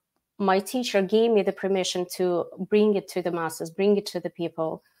my teacher gave me the permission to bring it to the masses, bring it to the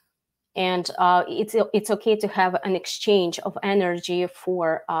people. And it's okay to have an exchange of energy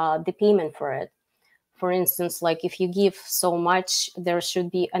for the payment for it. For instance, like if you give so much, there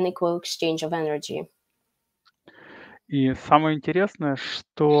should be an equal exchange of energy. И самое интересное,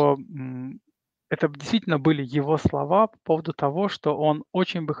 что это действительно были его слова по поводу того, что он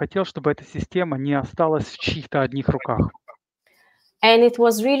очень бы хотел, чтобы эта система не осталась в чьих-то одних руках. And it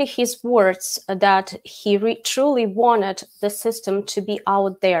was really his words that he truly wanted the system to be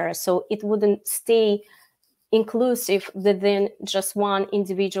out there, so it wouldn't stay inclusive within just one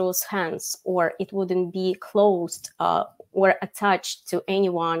individual's hands, or it wouldn't be closed or attached to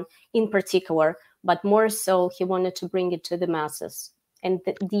anyone in particular, but more so he wanted to bring it to the masses. And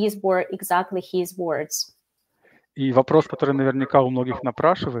these were exactly his words. И вопрос, который наверняка у многих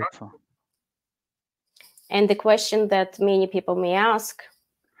напрашивается. And the question that many people may ask,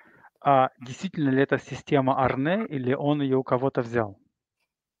 действительно ли это система Арне, или он ее у кого-то взял?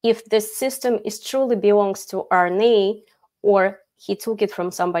 if this system is truly belongs to Arne, or he took it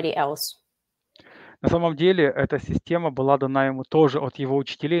from somebody else. На самом деле, эта система была дана ему тоже от его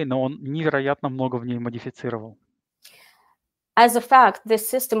учителей, но он невероятно много в ней модифицировал. As a fact, this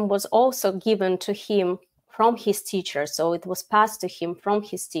system was also given to him from his teacher, so it was passed to him from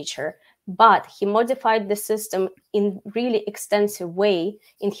his teacher, but he modified the system in really extensive way,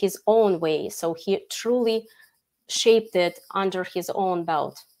 in his own way, so he truly shaped it under his own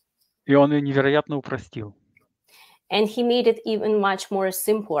belt. И он ее невероятно упростил. And he made it even much more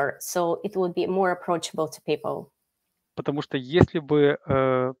simpler, so it would be more approachable to people. Потому что если бы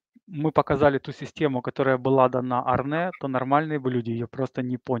мы показали ту систему, которая была дана Арне, то нормальные бы люди ее просто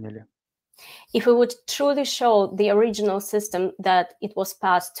не поняли. If we would truly show the original system that it was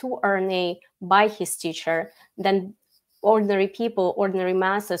passed to Arne by his teacher, then ordinary people, ordinary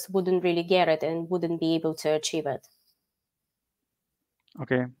masses wouldn't really get it and wouldn't be able to achieve it.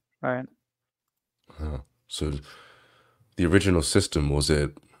 Okay, right. So the original system, was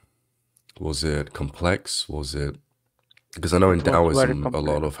it complex? Was it, because I know in It was very Taoism a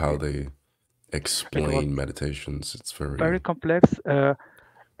lot complex. of how they explain meditations, it's Very complex.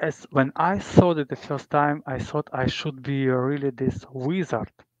 As when I saw it the first time, I thought I should be really this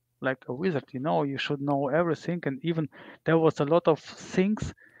wizard, like a wizard. You should know everything, and even there was a lot of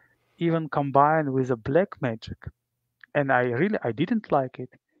things, even combined with a black magic, and I didn't like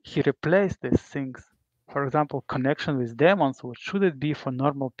it. He replaced these things. For example, connection with demons, which should it be for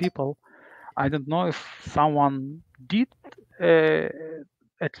normal people? I don't know if someone did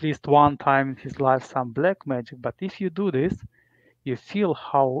at least one time in his life some black magic, but if you do this, you feel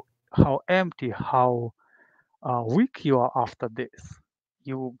how empty, how weak you are after this.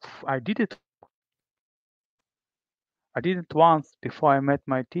 I did it once before I met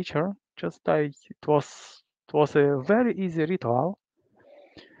my teacher. It was a very easy ritual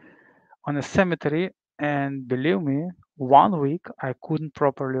on a cemetery, and believe me, 1 week I couldn't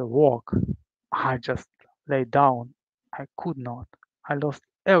properly walk. I just lay down. I could not. I lost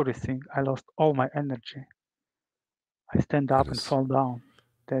everything. I lost all my energy. I stand up and fall down.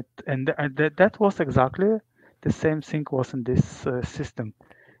 That was exactly the same thing was in this system.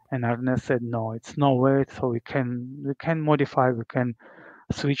 And Arne said, no, it's no way. So we can modify. We can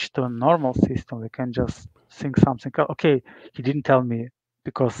switch to a normal system. We can just think something. Okay, he didn't tell me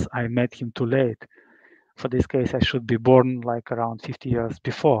because I met him too late. For this case, I should be born like around 50 years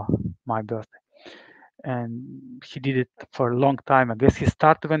before my birthday. And he did it for a long time. I guess he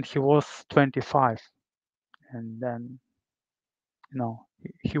started when he was 25, and then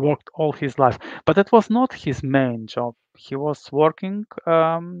he worked all his life. But that was not his main job. He was working,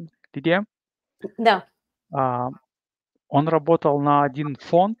 Лидия, Да. он работал на один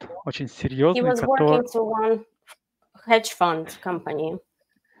фонд, очень He серьезный, was working to one hedge fund company.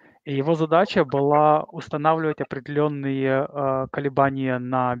 И его задача была устанавливать определенные колебания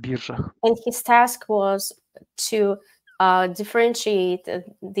на биржах. And his task was to differentiate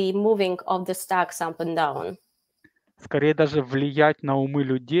the moving of the stocks up and down. Скорее даже влиять на умы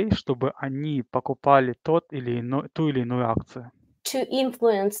людей, чтобы они покупали ту или иную акцию. To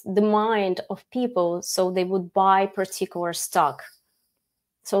influence the mind of people so they would buy particular stock.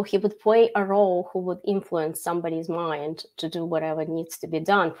 So he would play a role who would influence somebody's mind to do whatever needs to be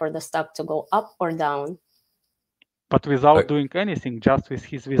done for the stock to go up or down. But without doing anything, just with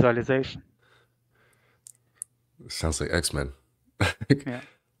his visualization. Sounds like X-Men. Yeah.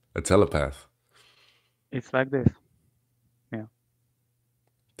 A telepath. It's like this. Yeah.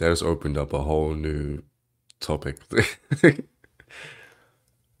 That has opened up a whole new topic. That's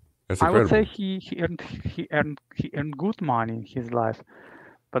incredible. I would say he earned good money in his life,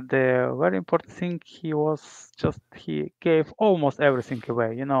 but the very important thing he gave almost everything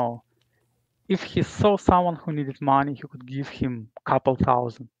away. If he saw someone who needed money, he could give him a couple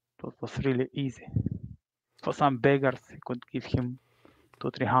thousand. It was really easy. For some beggars, he could give him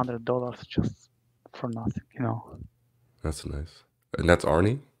 $200-300 just for nothing. That's nice. And that's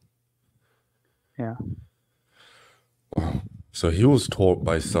Arnie? Yeah. So he was taught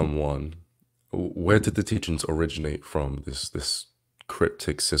by someone. Where did the teachings originate from? This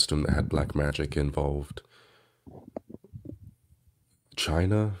cryptic system that had black magic involved.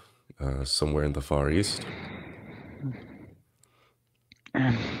 China, somewhere in the Far East.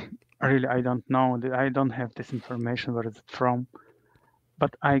 Really, I don't know. I don't have this information where it's from.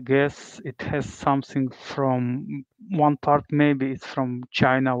 But I guess it has something from one part, maybe it's from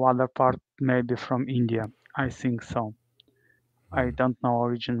China, other part maybe from India. I think so. I don't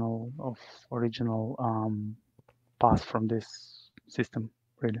know original path from this system,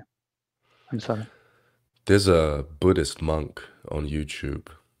 really. I'm sorry. There's a Buddhist monk on YouTube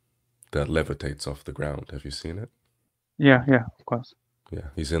that levitates off the ground. Have you seen it? Yeah, of course. Yeah,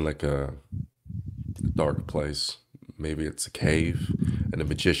 he's in like a dark place. Maybe it's a cave, and a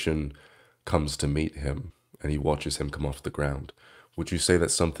magician comes to meet him, and he watches him come off the ground. Would you say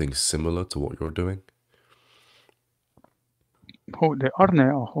that's something similar to what you're doing? Who, the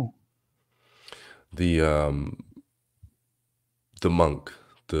Arne or who? The monk.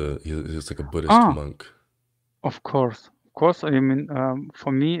 He's like a Buddhist monk. Of course. I mean,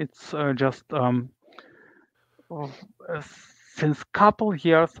 for me, it's just since couple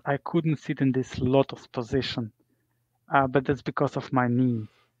years I couldn't sit in this lotus position, but that's because of my knee.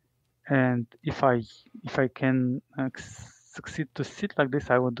 And if I can succeed to sit like this,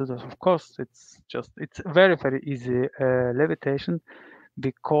 I would do that. Of course, it's very easy levitation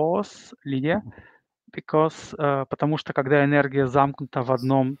because Lydia. Потому что когда энергия замкнута в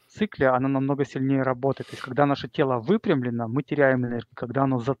одном цикле, она намного сильнее работает. То есть когда наше тело выпрямлено, мы теряем энергию. Когда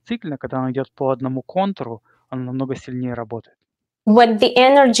оно зациклено, когда оно идет по одному контуру, оно намного сильнее работает. When the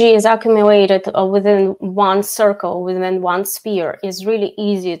energy is accumulated within one circle, within one sphere, it's really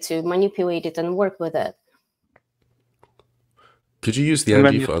easy to manipulate it and work with it. Could you use the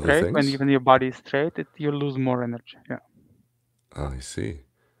energy for other things? When even your body is straight, you lose more energy. Yeah. I see.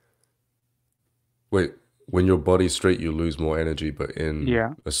 Wait, when your body's straight, you lose more energy, but in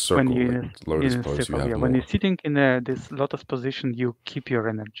a circle, like lotus pose, you have more. When you're sitting in this lotus position, you keep your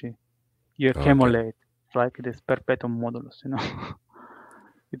energy. You accumulate. It's like this perpetuum modulus, you know.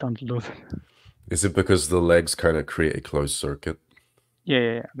 You don't lose it. Is it because the legs kind of create a closed circuit?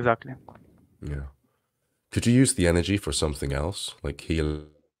 Yeah, exactly. Yeah. Could you use the energy for something else, like healing,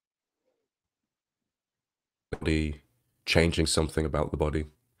 changing something about the body?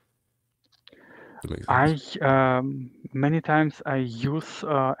 Many times I use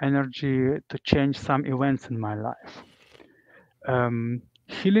energy to change some events in my life.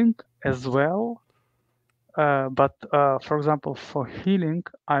 Healing as well, but for example, for healing,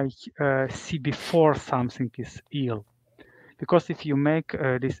 I see before something is ill. Because if you make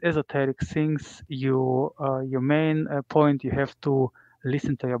these esoteric things, your main point, you have to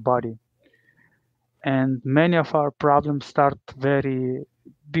listen to your body. And many of our problems start very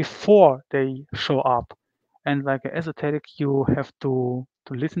before they show up. And like esoteric, you have to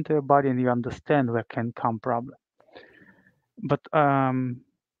listen to your body and you understand where can come problem. But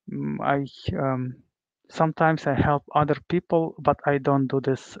sometimes I help other people, but I don't do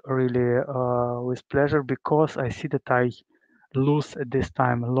this really with pleasure because I see that I lose at this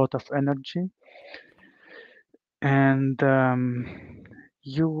time a lot of energy. And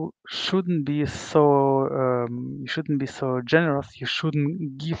you shouldn't be so generous. You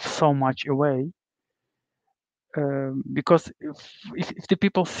shouldn't give so much away, because if the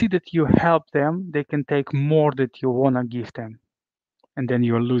people see that you help them, they can take more that you wanna give them, and then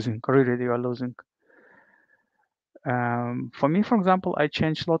you're losing. Really, you are losing. For me, for example, I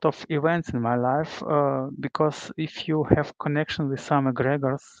changed a lot of events in my life because if you have connection with some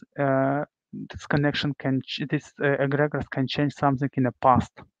egregors, this egregors can change something in the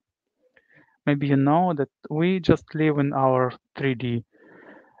past. Maybe you know that we just live in our 3D,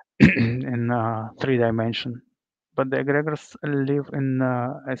 in 3 dimension, but the egregors live in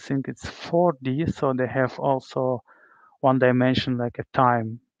I think it's 4D, so they have also 1 dimension like a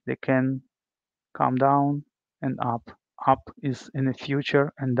time. They can come down and up. Up is in the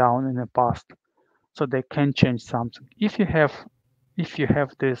future and down in the past, so they can change something. If you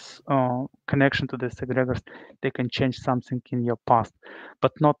have this connection to these egregors, they can change something in your past,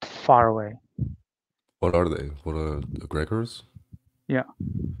 but not far away. What are they? What are egregors? Yeah.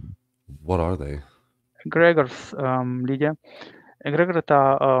 What are they? Egregors, Lydia. Эгрегор —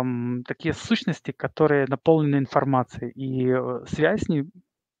 это такие сущности, которые наполнены информацией, и связь с ними.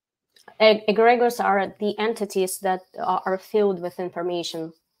 Egregors are the entities that are filled with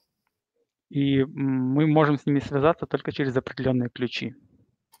information. И мы можем с ними связаться только через определенные ключи.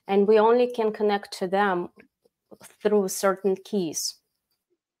 And we only can connect to them through certain keys.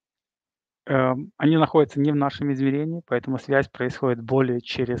 Они находятся не в нашем измерении, поэтому связь происходит более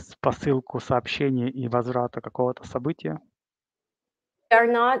через посылку сообщения и возврата какого-то события. are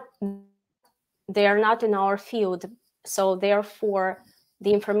not in our field, so therefore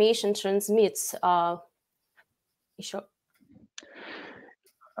the information transmits еще.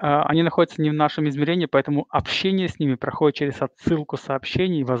 Они находятся не в нашем измерении, поэтому общение с ними проходит через отсылку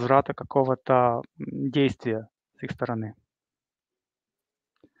сообщений и возврата какого-то действия с их стороны.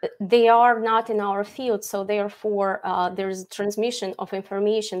 They are not in our field, so therefore there's a transmission of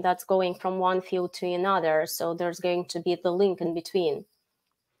information that's going from one field to another, so there's going to be the link in between.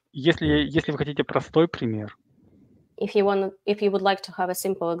 Если вы хотите простой пример, If you would like to have a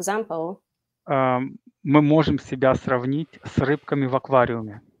simple example, мы можем себя сравнить с рыбками в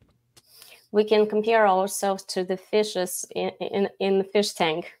аквариуме. we can compare ourselves to the fishes in the fish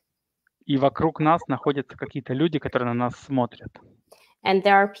tank. И вокруг нас находятся какие-то люди, которые на нас смотрят. And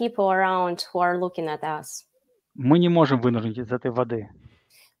there are people around who are looking at us. Мы не можем вынырнуть из этой воды.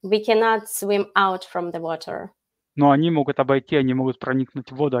 We cannot swim out from the water. Но они могут обойти, они могут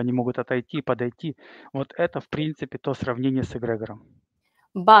проникнуть в воду, они могут отойти, подойти. Вот это, в принципе, то сравнение с эгрегором.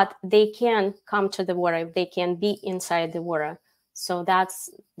 But they can come to the water, they can be inside the water. So that's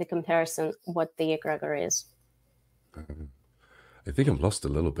the comparison, what the egregor is. I think I'm lost a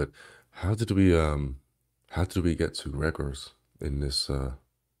little bit. How did we get to egregors in this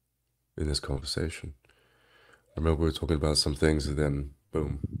conversation? I remember we were talking about some things, and then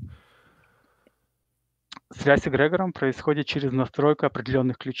boom. Связь с эгрегором происходит через настройку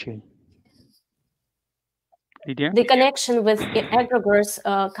определенных ключей. Идея? The connection with egregors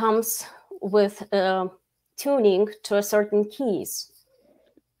comes with tuning to a certain keys.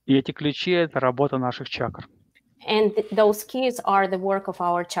 И эти ключи — это работа наших чакр. And those keys are the work of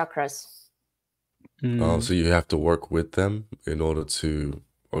our chakras. Oh, so you have to work with them in order to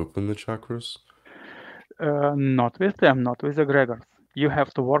open the chakras? Not with them, not with egregors. You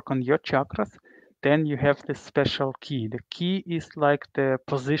have to work on your chakras. Then you have this special key. The key is like the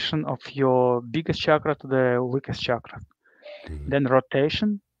position of your biggest chakra to the weakest chakra. Mm-hmm. Then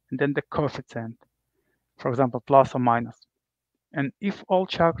rotation, and then the coefficient. For example, plus or minus. And if all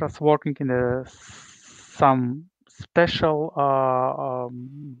chakras working in some special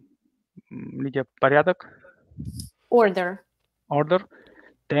порядок, order,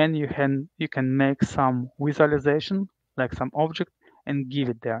 then you can make some visualization, like some object, and give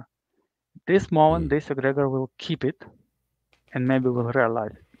it there. This moment, this egregor will keep it, and maybe will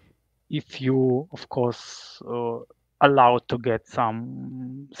realize it. If you, of course, allow to get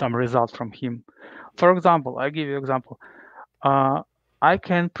some result from him. For example, I give you an example. I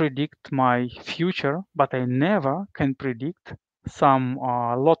can predict my future, but I never can predict some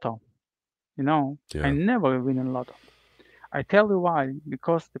lotto. You know, Yeah. I never win in lotto. I tell you why.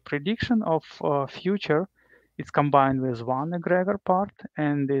 Because the prediction of future is combined with one egregor part,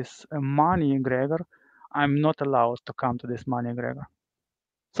 and this money egregor, I'm not allowed to come to this money egregor.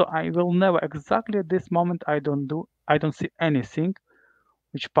 So I will never, exactly at this moment, I don't see anything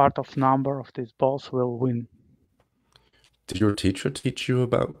which part of number of these balls will win. Did your teacher teach you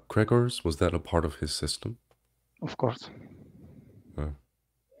about egregors? Was that a part of his system? Of course.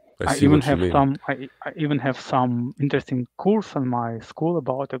 I see what you mean. I even have some interesting course in my school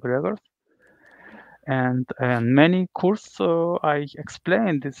about egregors, and many courses I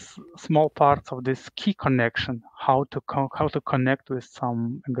explain these small parts of this key connection, how to connect with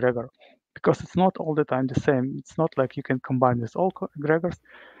some egregor, because it's not all the time the same. It's not like you can combine with all egregors.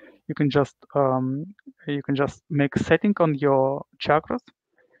 You can just make a setting on your chakras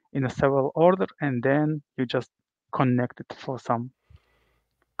in a several order, and then you just connect it for some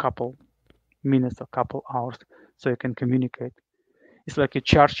couple minutes or couple hours, so you can communicate. It's like you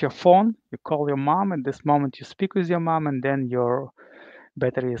charge your phone, you call your mom, and this moment you speak with your mom, and then your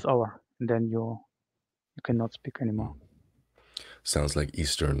battery is over, and then you cannot speak anymore. Sounds like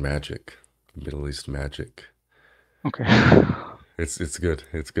Eastern magic, Middle East magic. Okay. It's good.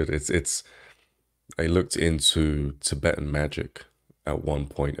 It's good. It's. I looked into Tibetan magic at one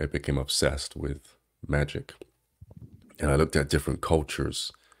point. I became obsessed with magic, and I looked at different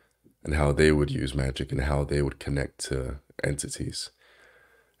cultures and how they would use magic and how they would connect to entities.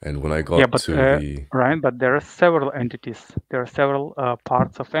 And when I got right, but there are several entities. There are several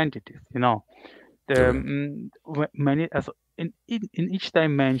parts of entities. You know, many as in each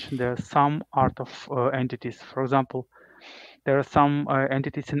dimension there are some art of entities. For example, there are some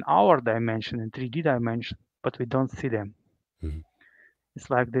entities in our dimension, in 3D dimension, but we don't see them. Mm-hmm.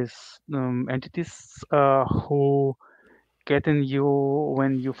 It's like these entities who get in you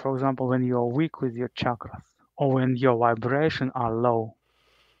when you, for example, when you are weak with your chakras, or when your vibration are low.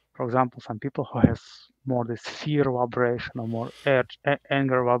 For example, some people who has more this fear vibration or more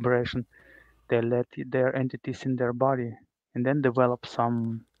anger vibration, they let their entities in their body, and then develop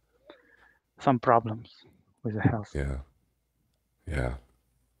some problems with the health. Yeah.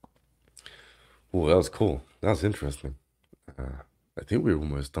 Well, that was cool. That was interesting. I think we're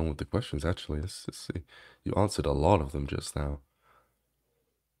almost done with the questions, actually. Let's see. You answered a lot of them just now.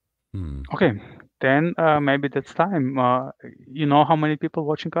 Okay, then maybe that's time. You know how many people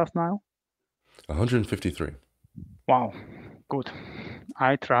watching us now? 153. Wow, good.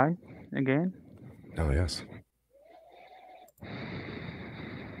 I try again. Oh, yes.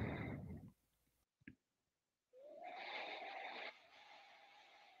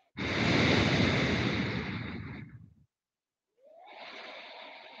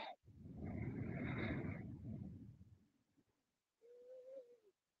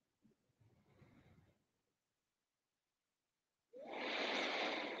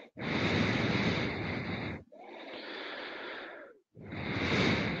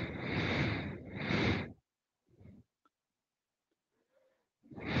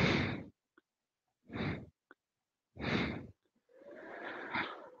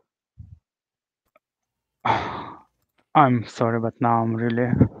 I'm sorry, but now I'm really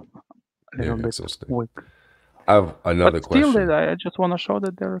a little bit Exhausted. weak. I have another But still, question. I just want to show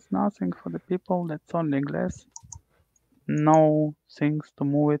that there is nothing for the people. That's only glass. No things to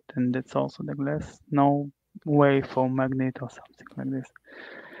move it, and that's also the glass. No way for magnet or something like this.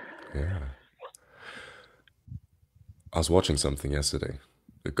 Yeah. I was watching something yesterday,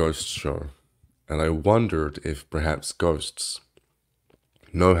 a ghost show, and I wondered if perhaps ghosts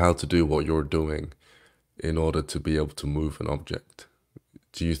know how to do what you're doing in order to be able to move an object.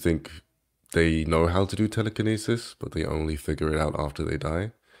 Do you think they know how to do telekinesis, but they only figure it out after they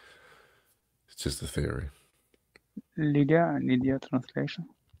die? It's just a theory. Lydia, I need your translation.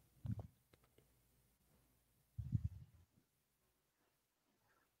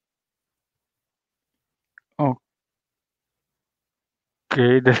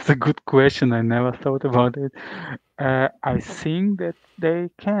 Okay, that's a good question. I never thought about it. I think that they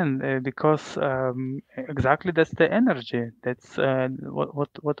can because exactly that's the energy. That's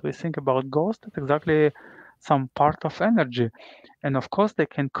what we think about ghosts. That's exactly some part of energy, and of course they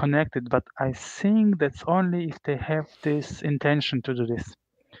can connect it. But I think that's only if they have this intention to do this.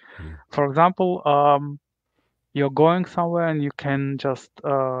 For example, you're going somewhere and you can just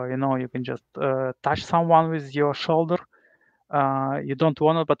touch someone with your shoulder. You don't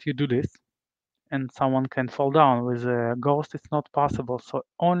want it, but you do this, and someone can fall down. With a ghost, it's not possible. So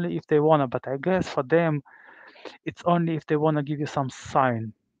only if they wanna. But I guess for them, it's only if they wanna give you some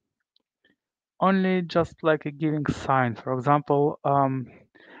sign. Only just like a giving sign, for example,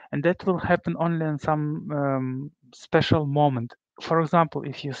 and that will happen only in some special moment. For example,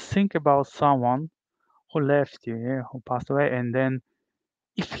 if you think about someone who left you, yeah, who passed away, and then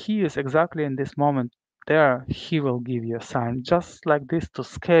if he is exactly in this moment there, he will give you a sign just like this to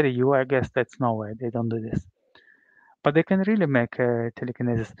scare you. I guess that's no way. They don't do this. But they can really make a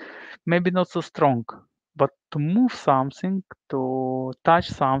telekinesis. Maybe not so strong, but to move something, to touch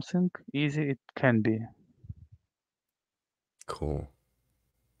something, easy it can be. Cool.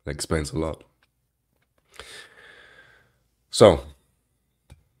 That explains a lot. So,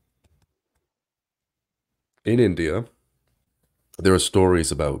 in India, there are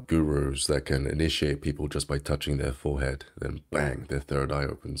stories about gurus that can initiate people just by touching their forehead, then bang, their third eye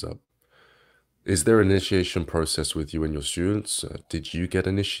opens up. Is there an initiation process with you and your students? Did you get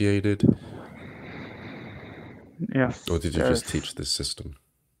initiated? Yes. Or did you just teach this system?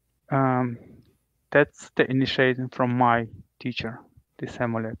 That's the initiation from my teacher, this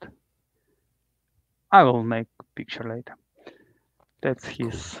amulet. I will make a picture later. That's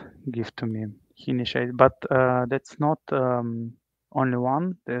his gift to me. He initiated, but that's not only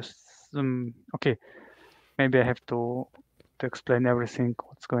one. There's okay. Maybe I have to explain everything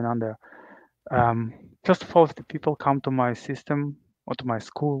what's going on there. First of all, if the people come to my system or to my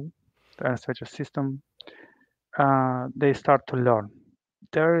school, the Ernst Veter system, they start to learn.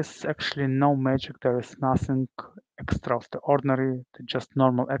 There is actually no magic. There is nothing extraordinary. Just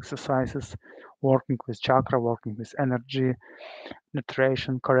normal exercises, working with chakra, working with energy,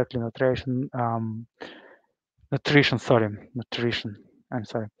 nutrition, nutrition. I'm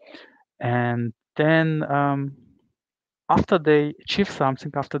sorry. And then after they achieve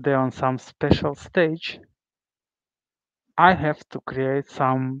something, after they're on some special stage, I have to create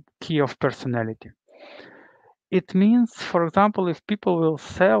some key of personality. It means, for example, if people will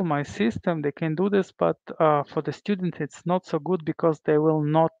sell my system, they can do this, but for the student, it's not so good because they will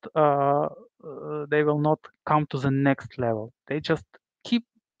not come to the next level. They just keep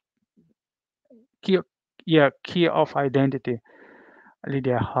key of identity.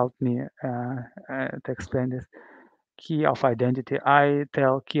 Lydia helped me to explain this. key of identity. I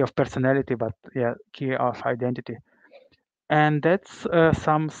tell key of personality, but yeah, key of identity. And that's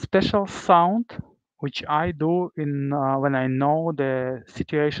some special sound which I do in when I know the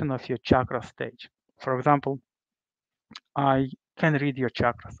situation of your chakra stage. For example, I can read your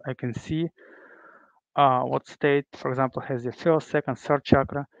chakras. I can see what state, for example, has your first, second, third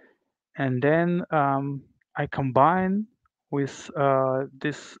chakra, and then I combine with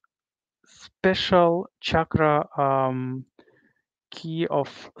this special chakra key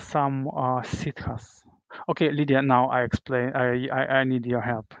of some siddhas. Okay, Lydia, now I explain. I need your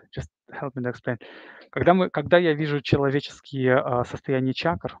help. Just help me to explain. Когда я вижу человеческие состояния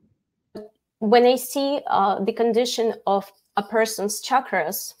чакр, When I see the condition of a person's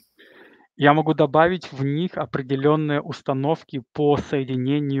chakras, я могу добавить в них определенные установки по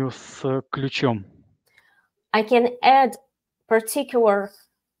соединению с ключом. I can add particular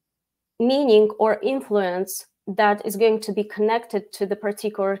meaning or influence that is going to be connected to the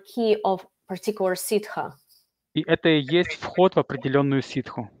particular key of particular siddha. И это и есть вход в определенную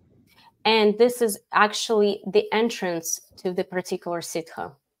ситху. And this is actually the entrance to the particular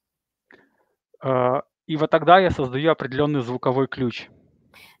siddha. И вот тогда я создаю определенный звуковой ключ.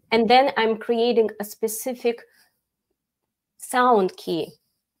 And then I'm creating a specific sound key.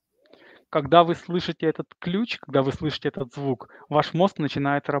 Когда вы слышите этот ключ, когда вы слышите этот звук, ваш мозг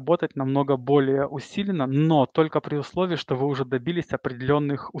начинает работать намного более усиленно, но только при условии, что вы уже добились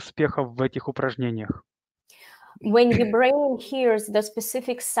определенных успехов в этих упражнениях. When your brain hears the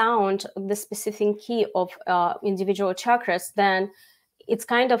specific sound, the specific key of individual chakras, then it's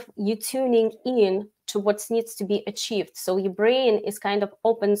kind of you tuning in to what needs to be achieved. So your brain is kind of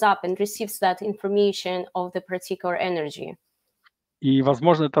opens up and receives that information of the particular energy. И,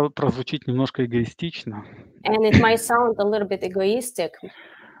 возможно, это прозвучит немножко эгоистично. And it might sound a little bit egoistic.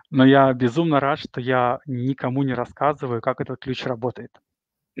 Но я безумно рад, что я никому не рассказываю, как этот ключ работает.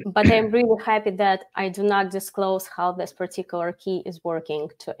 But I'm really happy that I do not disclose how this particular key is working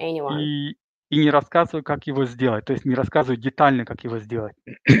to anyone. И не рассказываю, как его сделать. То есть не рассказываю детально, как его сделать.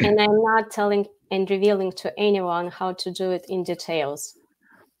 And I'm not telling and revealing to anyone how to do it in details.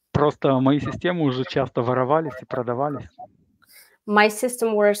 Просто мои системы уже часто воровались и продавались. My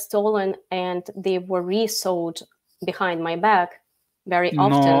system were stolen and they were resold behind my back very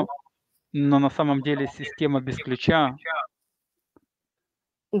often. Но на самом деле система без ключа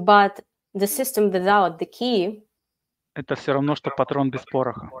But the system without the key, это все равно, что патрон без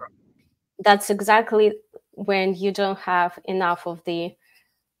пороха. that's exactly when you don't have enough of the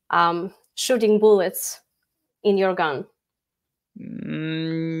shooting bullets in your gun.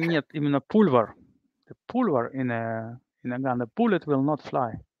 Нет, именно пульвар. The pulvar in a gun. The bullet will not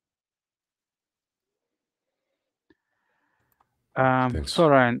fly. So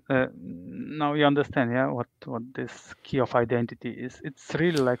Ryan, now you understand, yeah, what this key of identity is. It's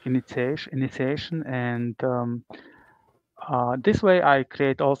really like initiation, and this way I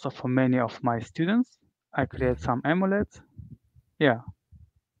create also for many of my students. I create some amulets. Yeah.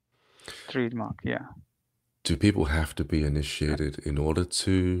 Trademark, yeah. Do people have to be initiated in order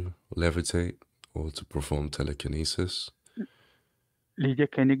to levitate or to perform telekinesis? Lydia,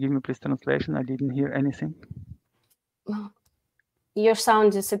 can you give me please translation? I didn't hear anything. Your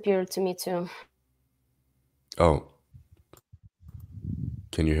sound disappeared to me too. Oh.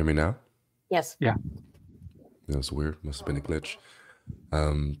 Can you hear me now? Yes. Yeah. That was weird. Must have been a glitch.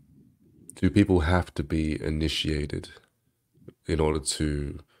 Do people have to be initiated in order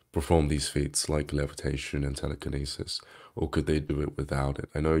to perform these feats like levitation and telekinesis, or could they do it without it?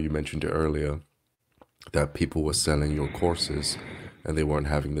 I know you mentioned earlier that people were selling your courses and they weren't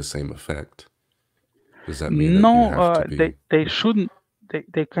having the same effect. Does that mean that you have to be... they shouldn't.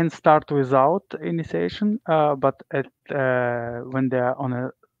 They can start without initiation, but when they are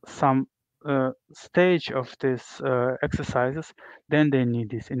on some stage of this exercises, then they need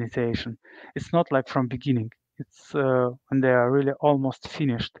this initiation. It's not like from beginning. It's when they are really almost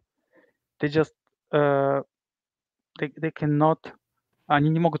finished. They just they cannot. Они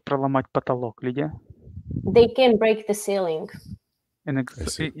не могут проломать потолок, Лидия. They can break the ceiling.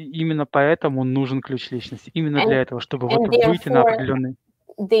 Именно поэтому нужен ключ личности. Именно для этого, чтобы вот выйти на определенный.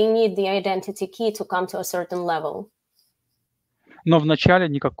 They need the identity key to come to a certain level. Но вначале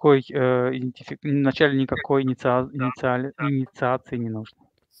никакой инициации не нужно.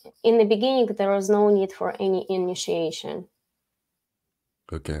 In the beginning, there was no need for any initiation.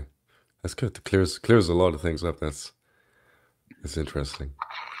 Okay, that's good. It clears a lot of things up. That's interesting.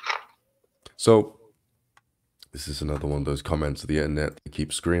 So this is another one of those comments of the internet that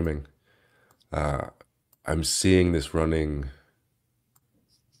keep screaming. I'm seeing this running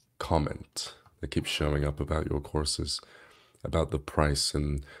comment that keeps showing up about your courses, about the price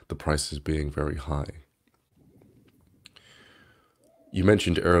and the prices being very high. You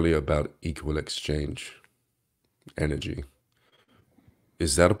mentioned earlier about equal exchange energy.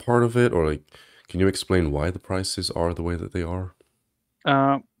 Is that a part of it, or like, can you explain why the prices are the way that they are?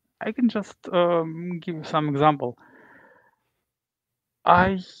 I can just give you some example.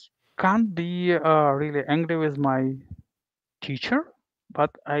 I can't be really angry with my teacher,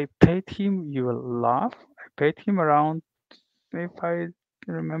 but I paid him, you will laugh, I paid him around, if I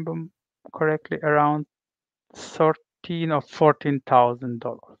remember correctly, around $13,000 or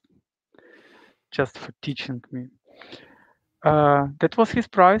 $14,000 just for teaching me. That was his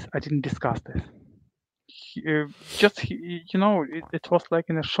price. I didn't discuss this. It was like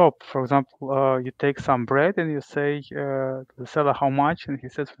in a shop. For example, you take some bread and you say to the seller how much, and he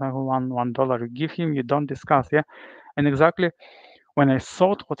says, for example, $1. You give him, you don't discuss, yeah. And exactly when I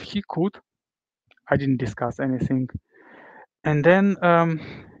thought what he could, I didn't discuss anything. And then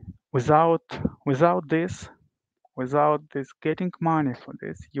without this getting money for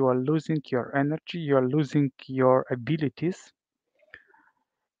this, you are losing your energy, you are losing your abilities.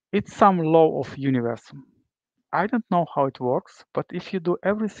 It's some law of universe. I don't know how it works, but if you do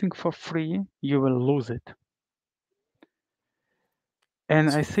everything for free, you will lose it. And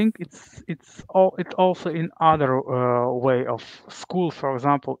I think it's also in other way of school. For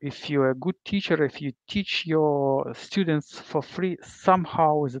example, if you're a good teacher, if you teach your students for free,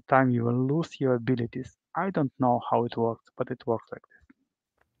 somehow with the time you will lose your abilities. I don't know how it works, but it works like this.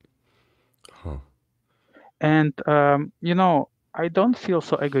 Huh. And I don't feel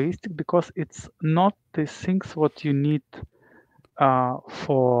so egoistic because it's not the things what you need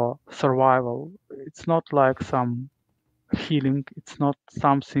for survival. It's not like some healing. It's not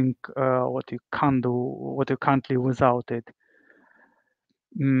something what you can't do, what you can't live without it.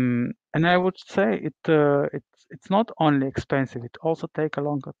 And I would say it's not only expensive. It also take a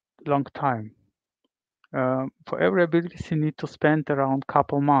long time. For every ability, you need to spend around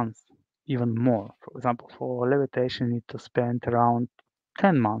couple months, even more. For example, for levitation, you need to spend around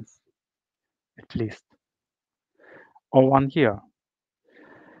 10 months at least, or 1 year.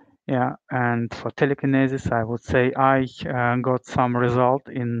 Yeah, and for telekinesis, I would say I got some result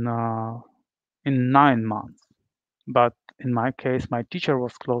in 9 months. But in my case, my teacher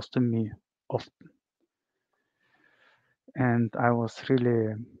was close to me often, and I was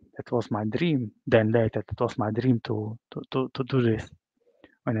really, it was my dream. Then later, it was my dream to do this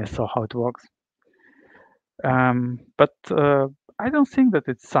when I saw how it works. But I don't think that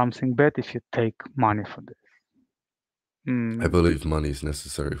it's something bad if you take money for this. I believe money is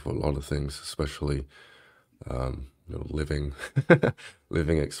necessary for a lot of things, especially living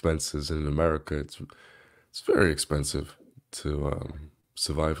living expenses in America. It's very expensive to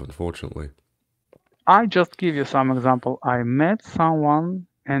survive, unfortunately. I just give you some example. I met someone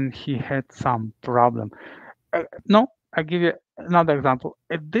and he had some problem. No, I give you another example.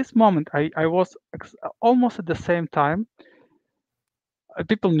 At this moment, I was almost at the same time.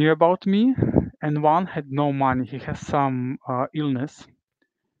 People knew about me, and one had no money. He has some illness.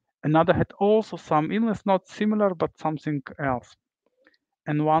 Another had also some illness, not similar, but something else.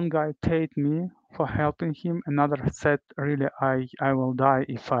 And one guy paid me for helping him. Another said, "Really, I will die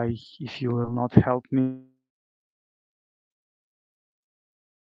if you will not help me."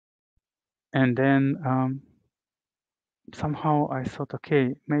 And then somehow I thought,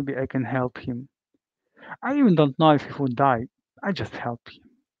 okay, maybe I can help him. I even don't know if he would die. I just help him.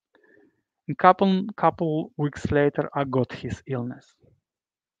 And couple weeks later, I got his illness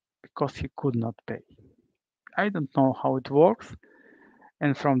because he could not pay. I don't know how it works.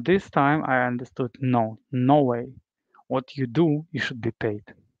 And from this time, I understood, no way. What you do, you should be paid.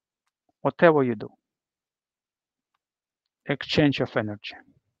 Whatever you do. Exchange of energy.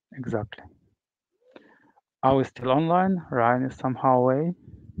 Exactly. Are we still online? Ryan is somehow away.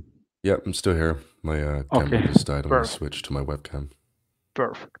 Yeah, I'm still here. My camera Okay, just died. I'm going to perfect. switch to my webcam.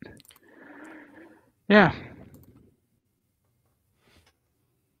 Perfect. Yeah.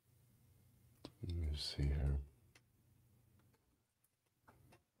 Let me see here.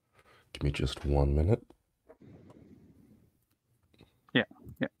 Give me just 1 minute. Yeah.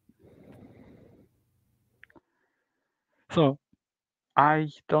 So I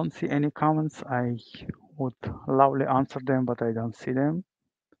don't see any comments. I would lovely answer them, but I don't see them.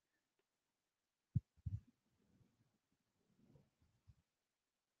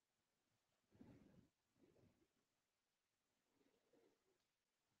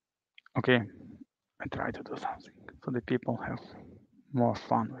 Okay, I try to do something so the people have more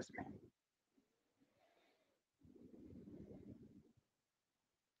fun with me.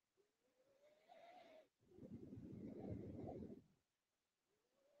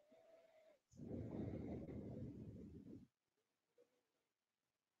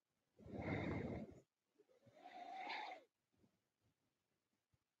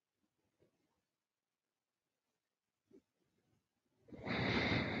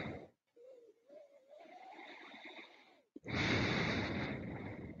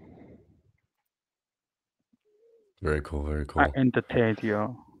 Very cool, very I cool. entertain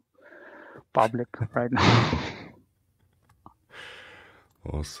your public right now.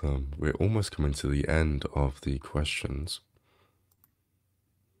 Awesome. We're almost coming to the end of the questions.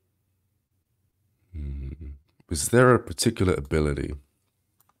 Is there a particular ability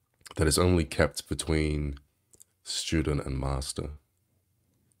that is only kept between student and master?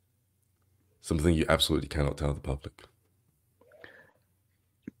 Something you absolutely cannot tell the public?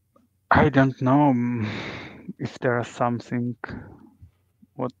 I don't know if there is something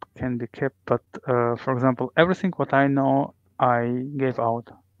what can be kept, but for example, everything what I know, I gave out.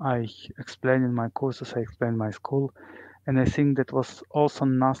 I explained in my courses, I explained in my school, and I think that was also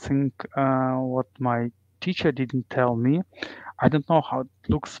nothing what my teacher didn't tell me. I don't know how it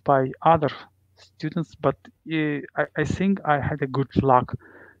looks by other students, but I think I had a good luck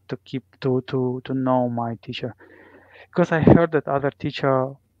to keep to know my teacher, because I heard that other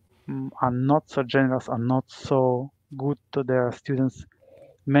teacher are not so generous, are not so good to their students.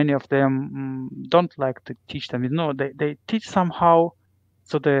 Many of them don't like to teach them. They teach somehow,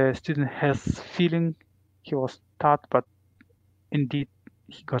 so the student has feeling he was taught, but indeed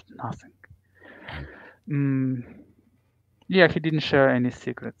he got nothing. Yeah, he didn't share any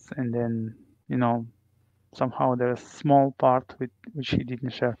secrets, and then somehow there's a small part which he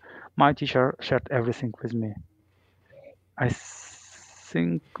didn't share. My teacher shared everything with me. I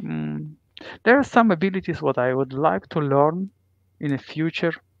think there are some abilities what I would like to learn in the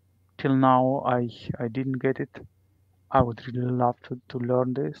future. Till now, I didn't get it. I would really love to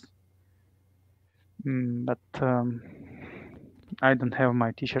learn this, but I don't have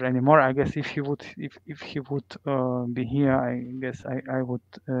my teacher anymore. I guess if he would be here, I guess I would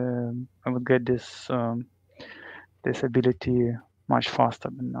get this ability much faster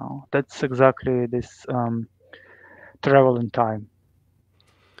than now. That's exactly this travel in time.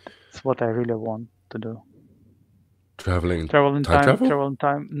 It's what I really want to do. Travel in Travel time?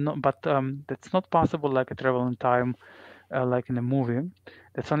 time. No, but that's not possible like a travel in time, like in a movie.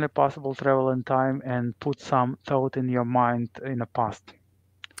 That's only possible travel in time and put some thought in your mind in the past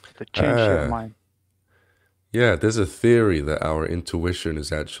to change your mind. Yeah, there's a theory that our intuition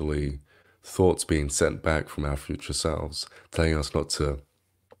is actually thoughts being sent back from our future selves, telling us not to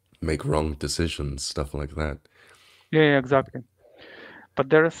make wrong decisions, stuff like that. Yeah, exactly. But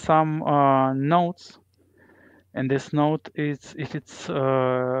there are some notes, and this note is if it's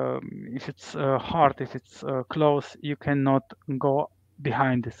hard, if it's close, you cannot go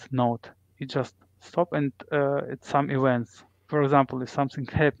behind this note. You just stop, and it's some events. For example, if something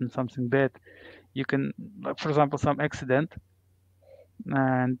happens, something bad, you can, like, for example, some accident,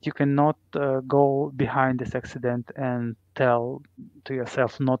 and you cannot go behind this accident and tell to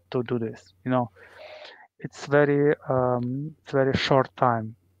yourself not to do this. It's very short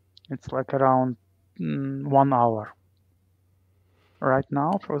time. It's like around 1 hour. Right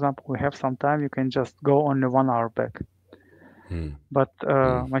now, for example, we have some time. You can just go only 1 hour back. But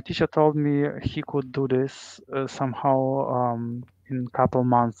my teacher told me he could do this somehow in a couple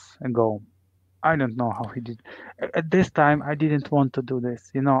months ago. I don't know how he did. At this time, I didn't want to do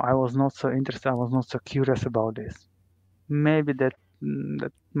this. I was not so interested. I was not so curious about this. Maybe that's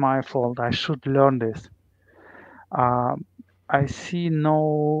my fault. I should learn this. I see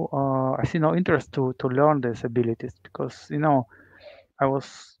no interest to learn these abilities, because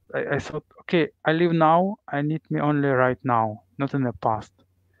I thought, okay, I live now. I need me only right now, not in the past.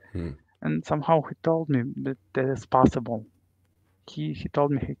 And somehow he told me that is possible. He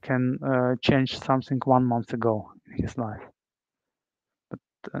told me he can change something 1 month ago in his life. But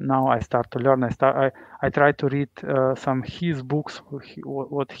now I start to learn. I try to read some his books,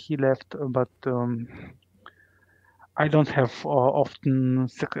 what he left, but I don't have often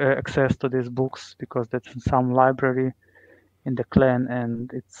access to these books, because that's in some library in the clan,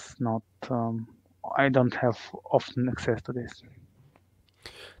 and it's not. I don't have often access to this.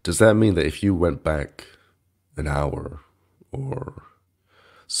 Does that mean that if you went back an hour or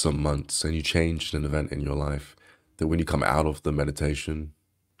some months and you changed an event in your life, that when you come out of the meditation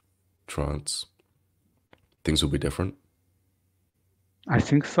trance, things will be different? I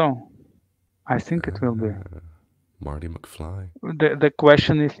think so. I think it will be. Marty McFly. The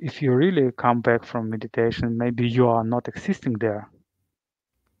question is, if you really come back from meditation, maybe you are not existing there.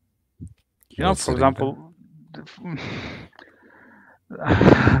 For example,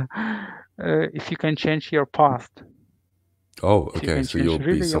 if you can change your past. Oh, okay. So you'll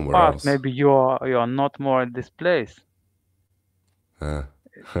be somewhere else. Maybe you are not more at this place. But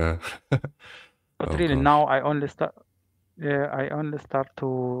really, gosh. Now I only start. Yeah, I only start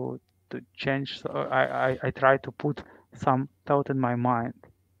to change. So I try to put some thought in my mind,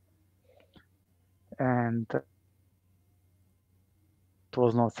 and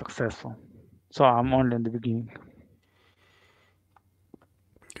was not successful. So I'm only in the beginning.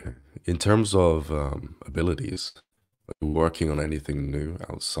 Okay. In terms of abilities, are you working on anything new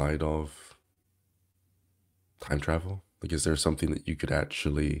outside of time travel? Like, is there something that you could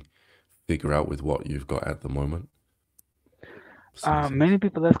actually figure out with what you've got at the moment? Many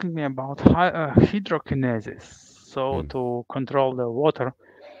people asking me about hydrokinesis. So to control the water,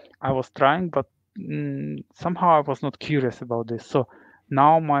 I was trying, but somehow I was not curious about this. So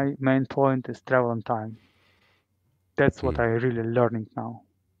now my main point is travel in time. That's what I really learning now.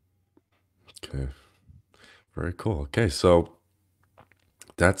 Okay. Very cool. Okay, so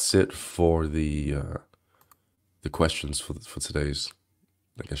that's it for the questions for today's,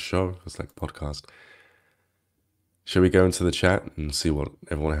 I guess, show. It's like podcast. Shall we go into the chat and see what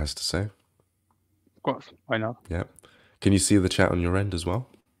everyone has to say? Of course, why not? Yeah. Can you see the chat on your end as well?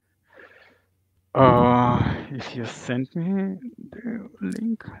 If you send me the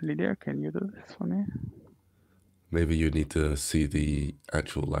link, Lydia, can you do this for me? Maybe you need to see the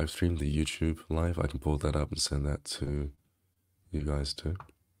actual live stream, the YouTube live. I can pull that up and send that to you guys too.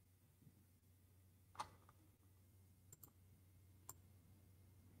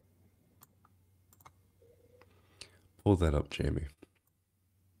 Pull that up, Jamie.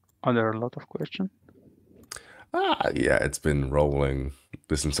 Are there a lot of questions? Yeah, it's been rolling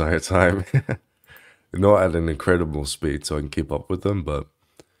this entire time. Not at an incredible speed, so I can keep up with them, but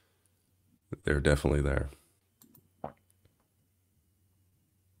they're definitely there.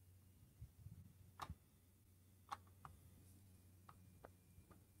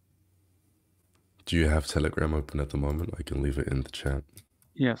 Do you have Telegram open at the moment? I can leave it in the chat.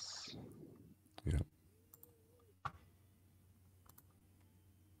 Yes. Yeah.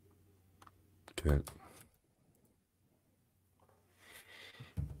 Okay.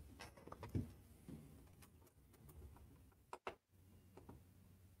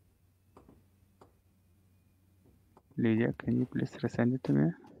 Lydia, can you please resend it to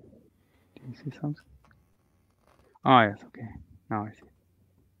me? Do you see something? Oh, yes, okay. Now I see.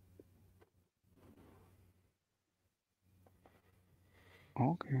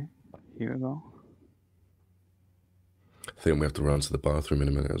 Okay, here we go. I think we have to run to the bathroom in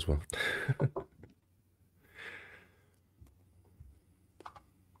a minute as well.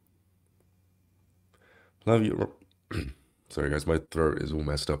 Love you. Sorry, guys, my throat is all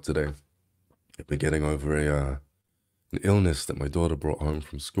messed up today. I've been getting over an illness that my daughter brought home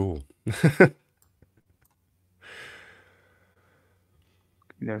from school.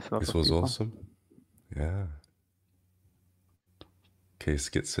 This was awesome. Yeah. Case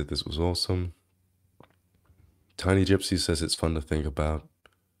Skit said this was awesome. Tiny Gypsy says it's fun to think about.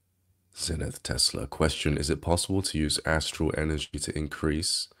 Zenith Tesla question: is it possible to use astral energy to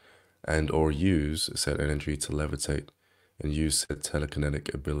increase and or use said energy to levitate and use said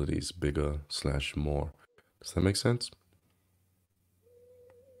telekinetic abilities bigger/more? Does that make sense?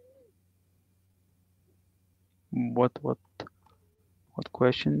 What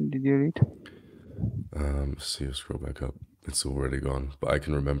question did you read? Let's see, I'll scroll back up. It's already gone, but I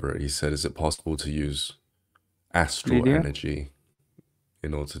can remember it. He said, is it possible to use astral energy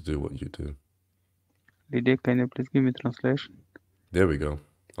in order to do what you do? Lydia, can you please give me translation? There we go,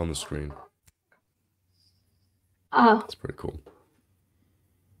 on the screen. It's pretty cool.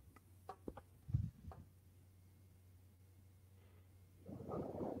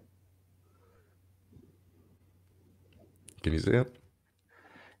 Can you see it?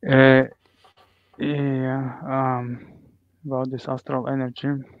 Yeah, about this astral energy.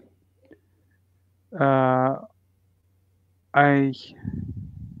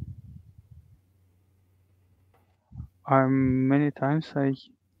 Many times I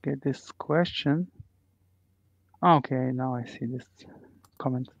get this question. Okay, now I see this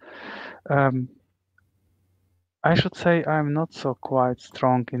comment. I should say I'm not so quite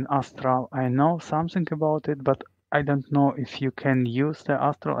strong in astral. I know something about it, but I don't know if you can use the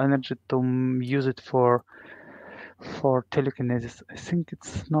astral energy to use it for telekinesis. I think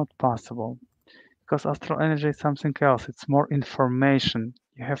it's not possible because astral energy is something else. It's more information.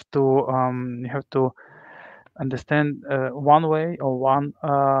 You have to understand one way or one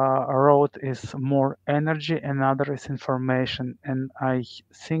road is more energy, another is information, and I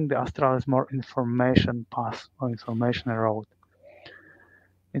think the astral is more information path or information road.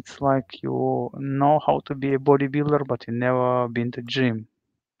 It's like you know how to be a bodybuilder, but you never been to gym.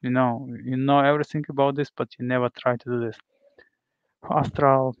 You know everything about this, but you never try to do this.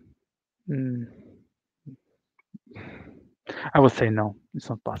 Astral, I would say no, it's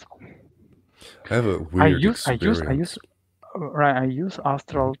not possible. I have a weird experience. I use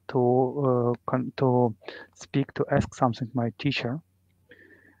astral to speak, to ask something my teacher,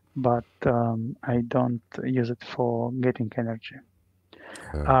 but I don't use it for getting energy.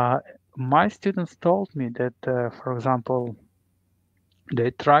 My students told me that, for example,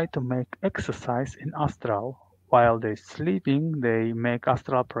 they try to make exercise in astral. While they're sleeping, they make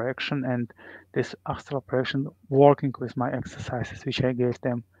astral projection, and this astral projection working with my exercises, which I gave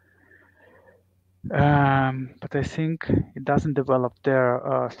them. But I think it doesn't develop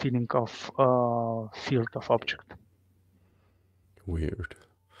their feeling of field of object. Weird.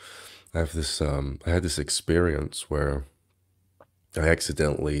 I have this. I had this experience where I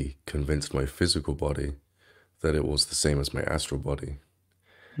accidentally convinced my physical body that it was the same as my astral body,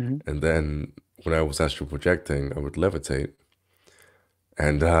 and then when I was astral projecting, I would levitate,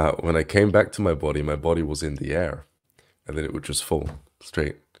 and when I came back to my body was in the air, and then it would just fall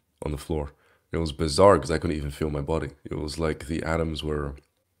straight on the floor. It was bizarre because I couldn't even feel my body. It was like the atoms were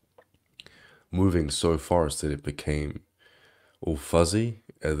moving so fast that it became all fuzzy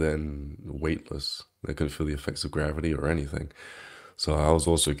and then weightless. I couldn't feel the effects of gravity or anything. So I was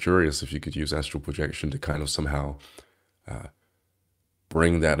also curious if you could use astral projection to kind of somehow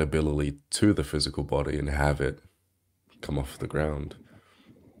bring that ability to the physical body and have it come off the ground.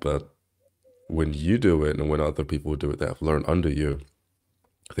 But when you do it and when other people do it that have learned under you,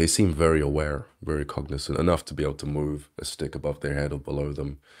 they seem very aware, very cognizant, enough to be able to move a stick above their head or below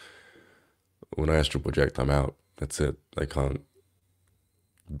them. When I astral project, I'm out. That's it. I can't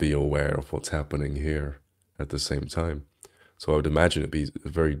be aware of what's happening here at the same time. So I would imagine it'd be a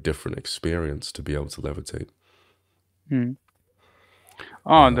very different experience to be able to levitate. The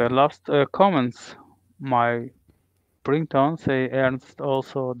last comments. My ringtone say Ernst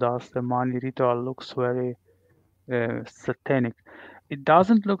also does the money ritual, looks very satanic. It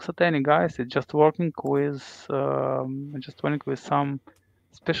doesn't look satanic, guys. It's just working with some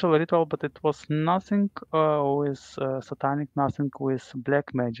special ritual, but it was nothing with satanic, nothing with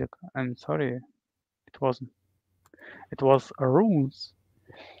black magic. I'm sorry, it wasn't. It was runes,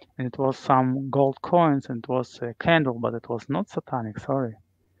 and it was some gold coins, and it was a candle, but it was not satanic. Sorry,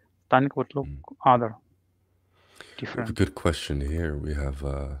 satanic would look other, We have a different. good question here. We have,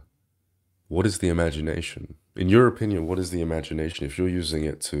 what is the imagination? In your opinion, what is the imagination? If you're using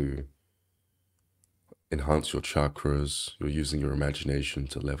it to enhance your chakras, you're using your imagination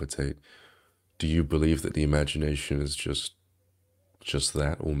to levitate, do you believe that the imagination is just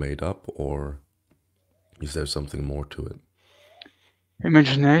that, all made up, or is there something more to it?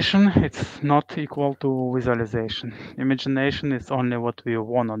 Imagination, it's not equal to visualization. Imagination is only what we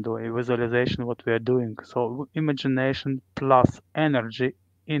want to do. Visualization, what we are doing. So imagination plus energy,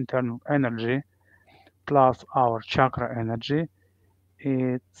 internal energy, plus our chakra energy,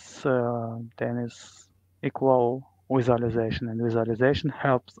 it's then is equal visualization. And visualization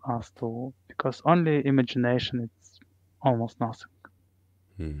helps us to, because only imagination, it's almost nothing.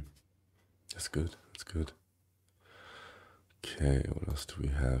 That's good. That's good. Okay, what else do we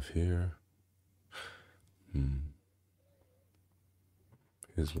have here?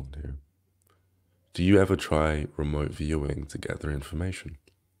 Here's one here. Do you ever try remote viewing to gather information?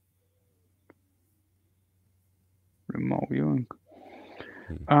 Remote viewing.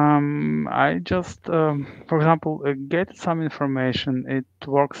 I just, for example, get some information. It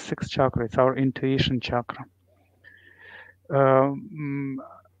works 6 chakra. It's our intuition chakra. I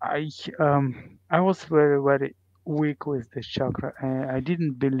was very, very weak with this chakra. I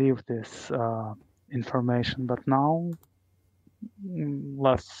didn't believe this information, but now,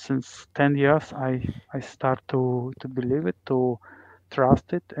 since 10 years, I start to believe it, to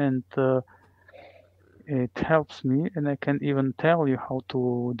trust it, and it helps me, and I can even tell you how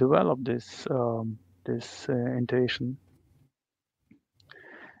to develop this intuition.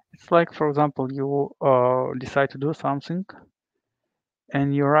 It's like, for example, you decide to do something,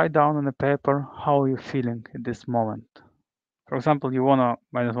 and you write down on a paper how you're feeling at this moment. For example, you wanna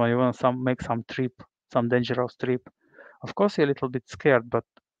make some trip, some dangerous trip. Of course, you're a little bit scared, but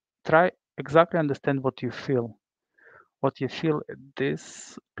try exactly understand what you feel. What you feel at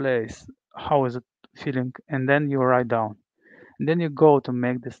this place, how is it feeling, and then you write down. And then you go to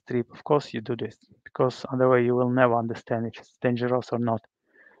make this trip. Of course, you do this because otherwise you will never understand if it's dangerous or not.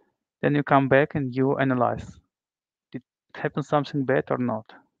 Then you come back and you analyze. Did it happen something bad or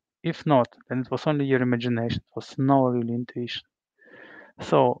not? If not, then it was only your imagination. It was no real intuition.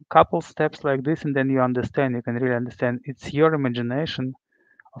 So, couple steps like this, and then you understand. You can really understand it's your imagination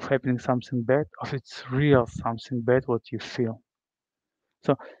of happening something bad, of it's real something bad what you feel.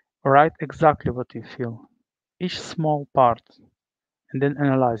 So, write exactly what you feel, each small part, and then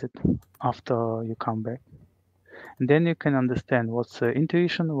analyze it after you come back. And then you can understand what's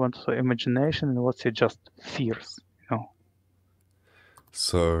intuition, what's imagination, and what's just fears.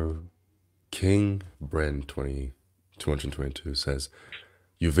 So King Bren 222 says,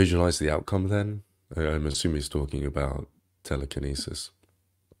 you visualize the outcome then? I'm assuming he's talking about telekinesis.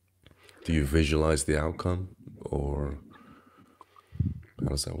 Do you visualize the outcome, or how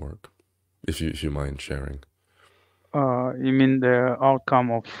does that work? If you mind sharing. You mean the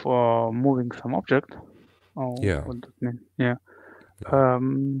outcome of moving some object? Oh, Yeah. what does that mean? Yeah.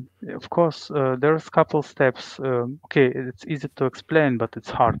 Of course, there's a couple steps. Okay, it's easy to explain, but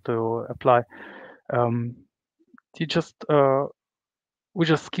it's hard to apply. You just we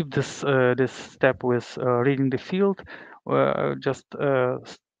just skip this step with reading the field. Just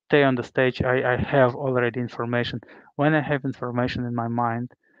stay on the stage. I have already information. When I have information in my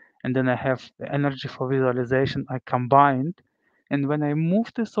mind, and then I have the energy for visualization, I combine it. And when I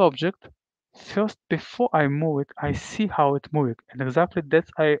move this object, first before I move it, I see how it's moving. And exactly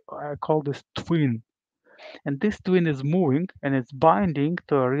that's I call this twin. And this twin is moving and it's binding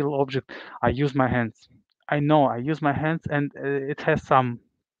to a real object. I use my hands. I know I use my hands, and it has some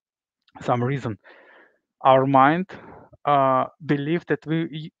reason. Our mind believe that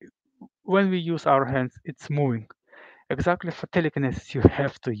when we use our hands, it's moving. Exactly for telekinesis, you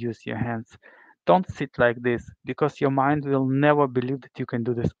have to use your hands. Don't sit like this, because your mind will never believe that you can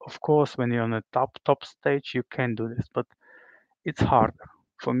do this. Of course, when you're on a top stage, you can do this, but it's harder.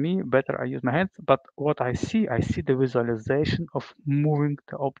 For me, better I use my hands. But what I see the visualization of moving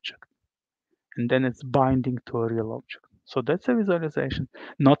the object, and then it's binding to a real object. So that's a visualization,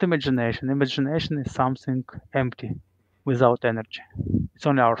 not imagination. Imagination is something empty, without energy. It's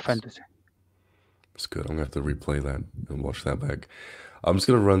only our fantasy. It's good. I'm gonna have to replay that and watch that back. I'm just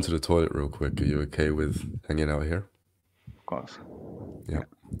gonna run to the toilet real quick. Are you okay with hanging out here? Of course. Yeah.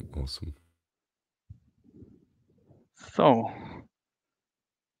 Awesome. So,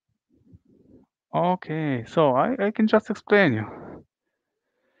 okay, so I can just explain you.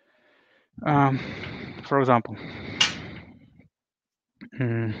 For example,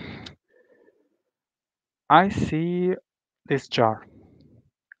 I see this jar.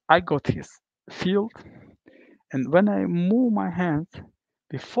 I got his field, and when I move my hands,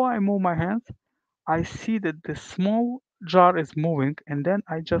 before I move my hands, I see that the small jar is moving, and then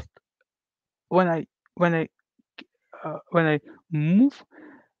I just when I when I when I move,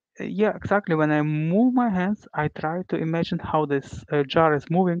 yeah, exactly. When I move my hands, I try to imagine how this jar is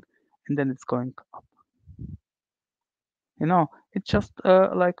moving, and then it's going up. It's just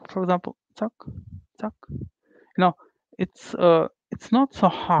like, for example, tuck, tuck. It's not so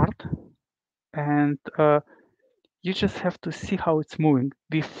hard, and you just have to see how it's moving.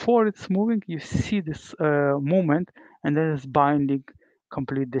 Before it's moving, you see this movement, and then it's binding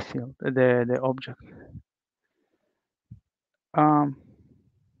complete the field, the object.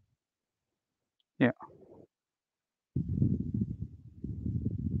 Yeah.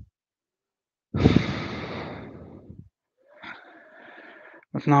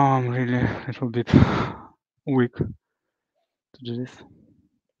 But now I'm really a little bit weak to do this.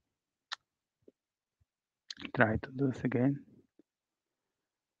 Try to do this again,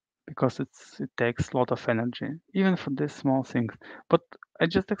 because it takes a lot of energy, even for these small things. But I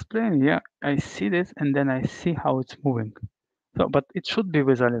just explained, yeah, I see this, and then I see how it's moving. So, but it should be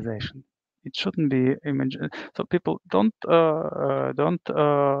visualization. It shouldn't be image. So people don't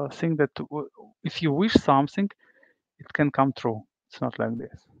think that if you wish something, it can come true. It's not like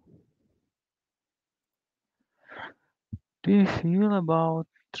this. Do you feel about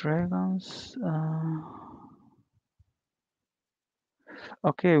dragons?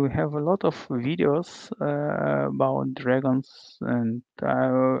 Okay, we have a lot of videos about dragons, and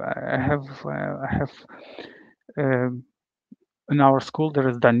I have in our school there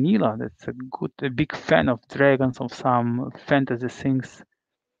is Danila. That's a big fan of dragons, of some fantasy things.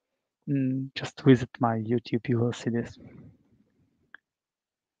 Just visit my YouTube, you will see this.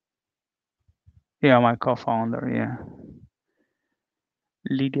 Yeah, my co-founder. Yeah,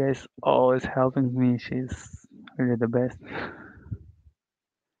 Lydia is always helping me. She's really the best.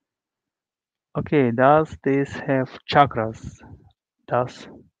 Okay, does this have chakras? Does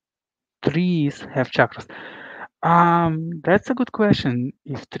trees have chakras? That's a good question.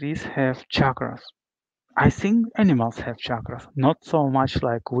 If trees have chakras, I think animals have chakras. Not so much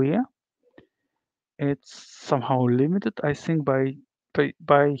like we are. It's somehow limited, I think, by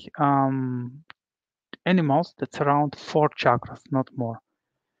animals. That's around 4 chakras, not more.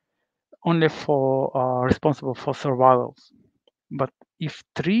 Only for responsible for survivals. But if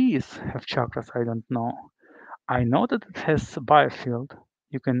trees have chakras, I don't know. I know that it has a biofield.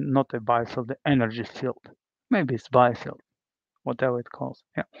 You can not a biofield, the energy field. Maybe it's biofield, whatever it calls.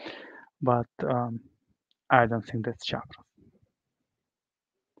 Yeah, but I don't think that's chakra.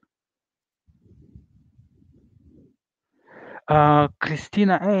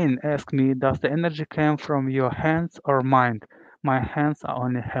 Christina Ain asked me, does the energy come from your hands or mind? My hands are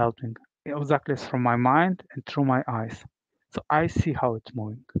only helping. Exactly, it's from my mind and through my eyes. So I see how it's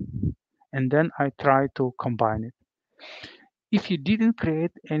moving. And then I try to combine it. If you didn't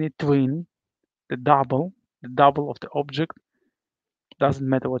create any twin, the double of the object, doesn't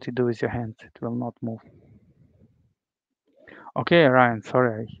matter what you do with your hands, it will not move. Okay, Ryan,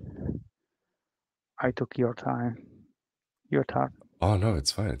 sorry, I took your time. Your turn. Oh no,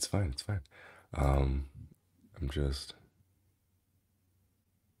 it's fine. It's fine. It's fine. I'm just.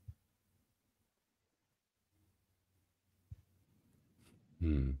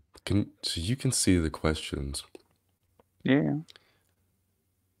 So you can see the questions. Yeah.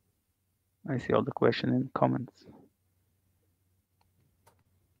 I see all the questions in comments.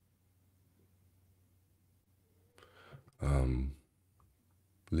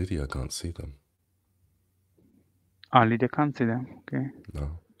 Lydia can't see them. Ah, Lydia can't see them. Okay.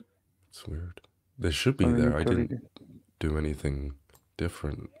 No, it's weird. They should be So we there. need I to read didn't it. do anything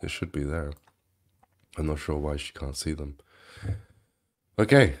different. They should be there. I'm not sure why she can't see them.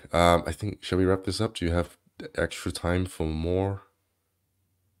 Okay, I think, shall we wrap this up? Do you have extra time for more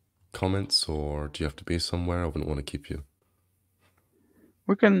comments, or do you have to be somewhere? I wouldn't want to keep you.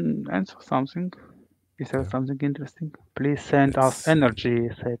 We can answer something. Is there Yeah. something interesting? Please send Let's us see. energy,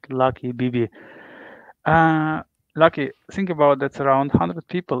 said Lucky BB. Lucky, think about that's around 100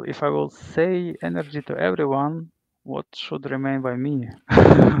 people. If I will say energy to everyone, what should remain by me?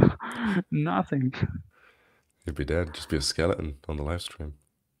 Nothing. You'd be dead. Just be a skeleton on the live stream.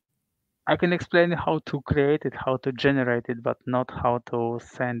 I can explain how to create it, how to generate it, but not how to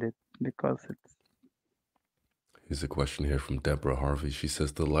send it, because it's... Here's a question here from Deborah Harvey. She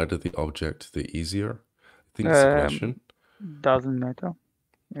says, the lighter the object, the easier? I think it's a question. Doesn't matter.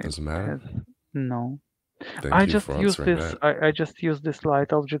 Doesn't matter? No. Thank you for answering that. I just use this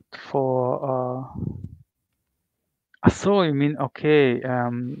light object for... So you mean, okay,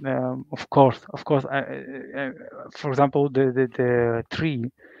 of course. For example, the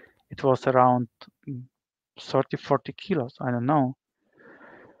tree, it was around 30, 40 kilos, I don't know.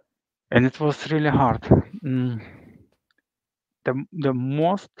 And it was really hard.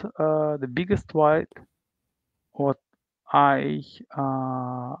 The biggest light what I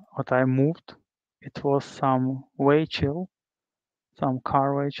moved, it was some vehicle, some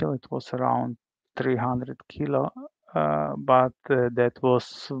car vehicle. It was around 300 kilo, but that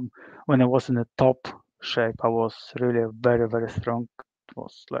was when I was in the top shape. I was really very, very strong. It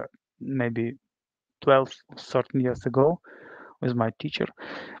was like maybe 12, 13 years ago with my teacher.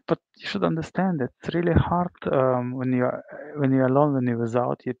 But you should understand that it's really hard when you're alone, when you're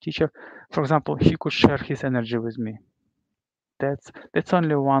without your teacher. For example, he could share his energy with me. That's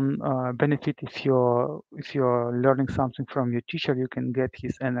only one benefit. If you're learning something from your teacher, you can get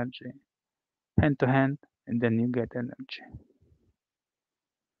his energy hand to hand, and then you get energy.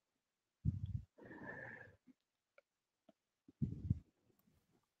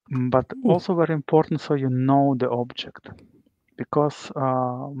 But also very important, so you know the object, because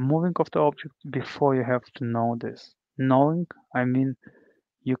moving of the object before you have to know this. Knowing, I mean,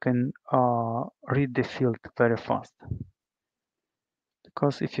 you can read the field very fast.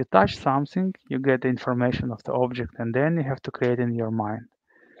 Because if you touch something, you get the information of the object, and then you have to create in your mind.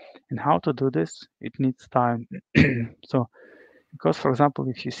 And how to do this? It needs time. So, because for example,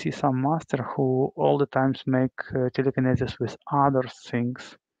 if you see some master who all the times make telekinesis with other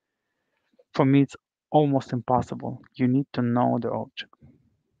things, for me it's almost impossible. You need to know the object.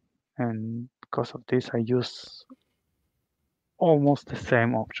 And because of this, I use almost the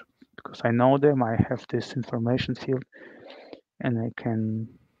same object. Because I know them, I have this information field, and I can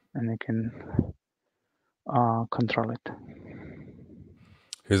control it.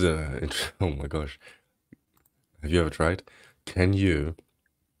 Here's oh my gosh. Have you ever tried? Can you,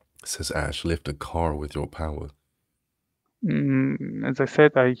 says Ash, lift a car with your power? As I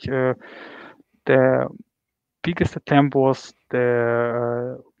said, the biggest attempt was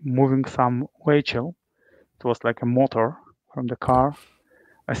the moving some vehicle. It was like a motor from the car.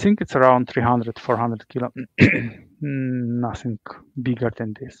 I think it's around 300, 400 kilo. Nothing bigger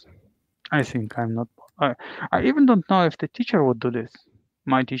than this. I think I'm not. I even don't know if the teacher would do this.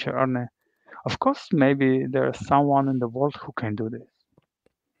 My teacher, Arne. Of course, maybe there's someone in the world who can do this.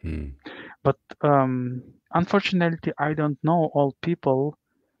 But unfortunately, I don't know all people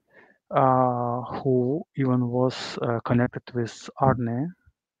who even was connected with Arne.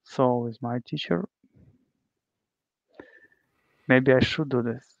 So with my teacher, maybe I should do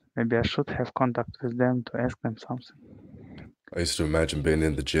this. Maybe I should have contact with them to ask them something. I used to imagine being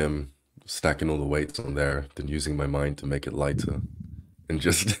in the gym stacking all the weights on there, then using my mind to make it lighter, and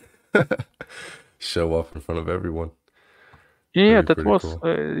just show off in front of everyone. Yeah, That'd be that pretty was.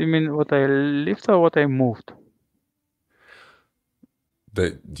 cool. You mean what I lift or what I moved?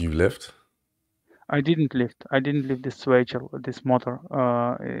 That you lift? I didn't lift. I didn't lift this switch or this motor.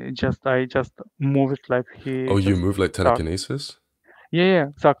 I just move it like he Oh, you just move like start. telekinesis? Yeah,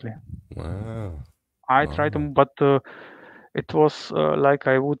 exactly. Wow. I tried to, Wow. but it was like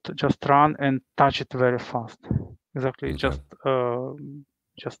I would just run and touch it very fast. Exactly, Okay.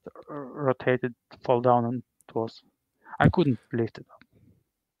 just rotate it, fall down, and it was. I couldn't lift it up.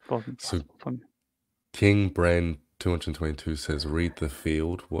 It wasn't So possible for me. King Brain 222 says, read the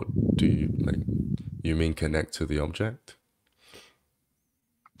field. What do you like? You mean connect to the object?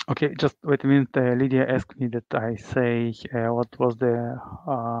 Okay, just wait a minute. Lydia asked me that I say what was the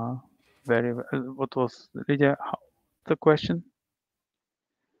what was Lydia the question?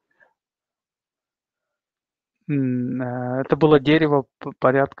 Это было дерево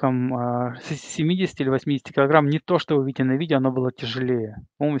порядком 70 или 80 килограмм. Не то, что вы видите на видео, оно было тяжелее.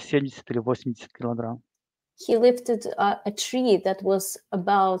 По-моему, 70 или 80 килограмм. He lifted a tree that was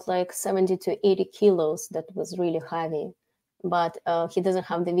about like 70 to 80 kilos. That was really heavy, but he doesn't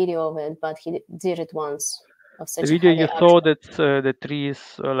have the video of it, but he did it once of such The video a heavy you saw that the tree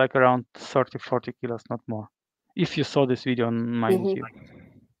is like around 30-40 kilos, not more. If you saw this video on my YouTube.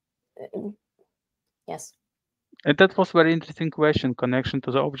 Yes. And that was very interesting question, connection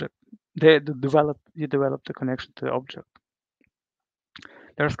to the object. You develop the connection to the object.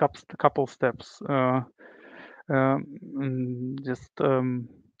 There's a couple steps.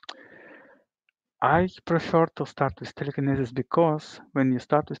 I prefer to start with telekinesis because when you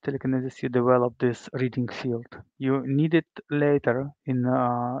start with telekinesis, you develop this reading field. You need it later in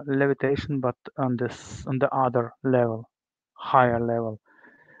levitation, but on the other level, higher level.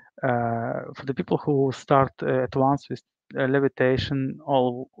 For the people who start at once with levitation,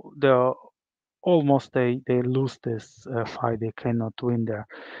 they lose this fight. They cannot win there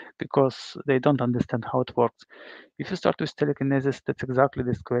because they don't understand how it works. If you start with telekinesis, that's exactly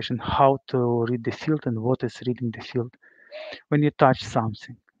this question: how to read the field and what is reading the field. When you touch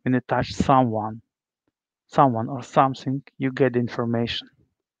something, when you touch someone or something, you get information.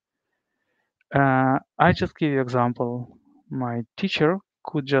 I just give you an example. My teacher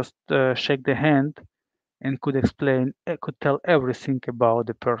could just shake the hand and could tell everything about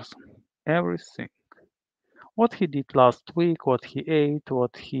the person. Everything. What he did last week, what he ate, who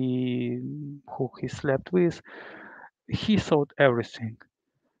he slept with. He thought everything.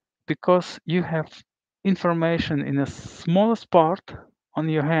 Because you have information in the smallest part on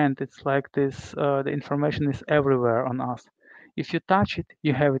your hand. It's like this, the information is everywhere on us. If you touch it,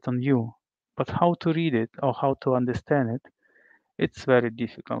 you have it on you. But how to read it or how to understand it, it's very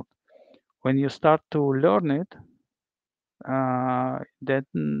difficult. When you start to learn it, then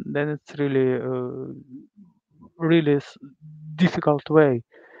it's really difficult way,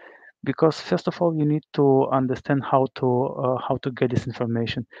 because first of all you need to understand how to get this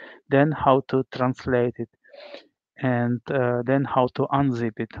information, then how to translate it, and then how to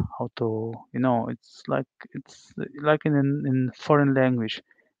unzip it, how to it's like in foreign language.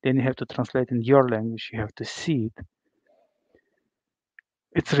 Then you have to translate in your language, you have to see it.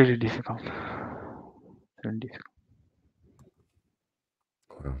 It's really difficult. Really difficult.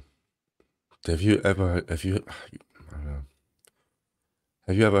 Wow. Have you ever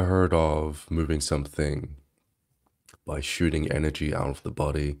heard of moving something by shooting energy out of the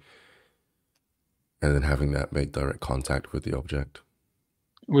body and then having that make direct contact with the object?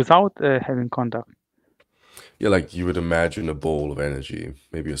 Without having contact? Yeah, like you would imagine a ball of energy,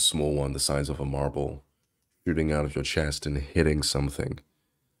 maybe a small one the size of a marble, shooting out of your chest and hitting something.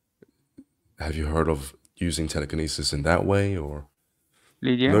 Have you heard of using telekinesis in that way, or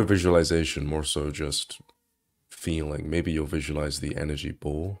Lydia? no visualization, more so just feeling? Maybe you'll visualize the energy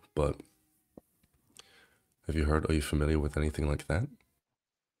ball, but are you familiar with anything like that?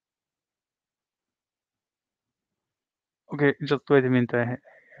 Okay, just wait a minute.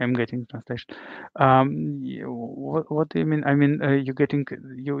 I'm getting translation. What do you mean? I mean,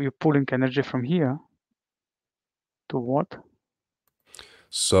 you're pulling energy from here to what?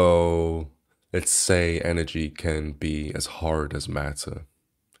 So let's say energy can be as hard as matter.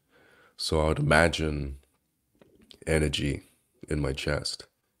 So I would imagine energy in my chest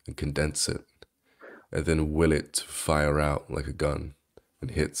and condense it, and then will it fire out like a gun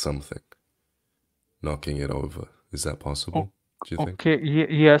and hit something, knocking it over. Is that possible, do you think? Okay,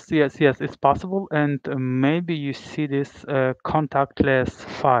 yes, it's possible. And maybe you see this contactless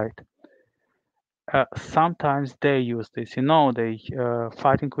fight. sometimes they use this. They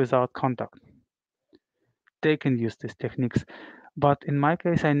fighting without contact. They can use these techniques, but in my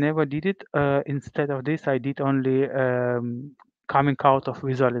case, I never did it. Instead of this, I did only coming out of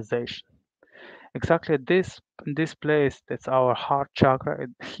visualization. Exactly this place, that's our heart chakra.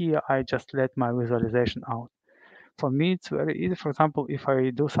 Here, I just let my visualization out. For me, it's very easy. For example, if I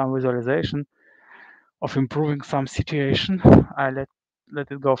do some visualization of improving some situation, I let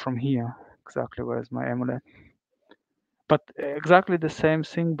it go from here. Exactly, where's my amulet? But exactly the same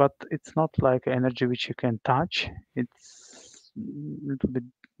thing, but it's not like energy which you can touch. It's a little bit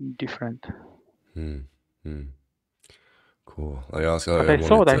different. Cool. I But I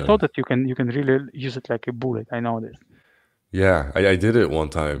thought that you can really use it like a bullet. I know this. Yeah, I did it one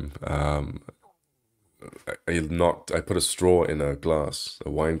time. I put a straw in a glass, a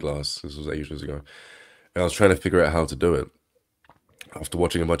wine glass. This was ages ago. And I was trying to figure out how to do it. After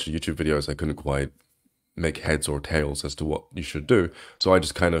watching a bunch of YouTube videos, I couldn't quite make heads or tails as to what you should do. So I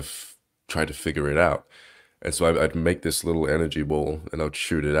just kind of tried to figure it out. And so I'd make this little energy ball and I'd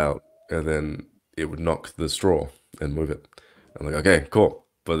shoot it out. And then it would knock the straw and move it. I'm like, okay, cool.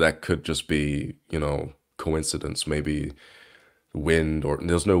 But that could just be, coincidence. Maybe wind, or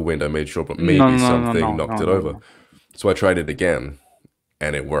there's no wind, I made sure, but maybe something knocked it over. So I tried it again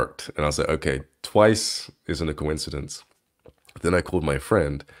and it worked. And I was like, okay, twice isn't a coincidence. Then I called my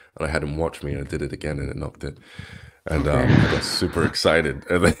friend and I had him watch me and I did it again and it knocked it. And I got super excited.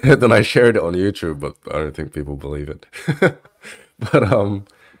 And then I shared it on YouTube, but I don't think people believe it. But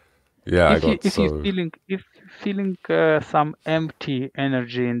yeah, if you're feeling some empty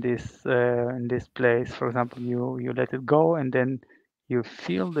energy in this place, for example, you let it go and then you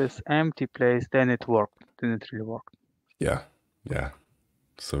feel this empty place, then it worked. Then it really worked. Yeah,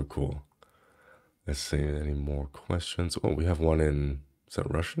 so cool. Let's see, any more questions? Oh, we have one in, is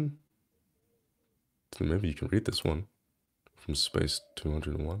that Russian? So maybe you can read this one from Space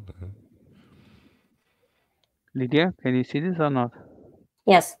 201. Lydia, can you see this or not?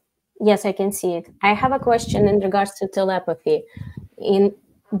 Yes, I can see it. I have a question in regards to telepathy.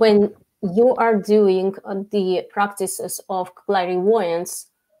 When you are doing the practices of clairvoyance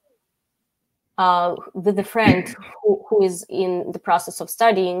with a friend who is in the process of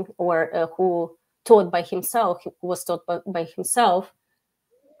studying, or who taught by himself, who was taught by himself,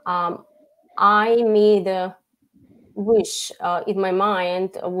 I made a wish in my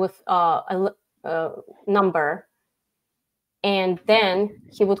mind with a number, and then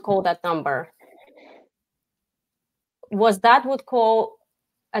he would call that number. Was that would call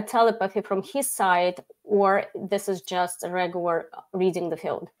a telepathy from his side, or this is just a regular reading the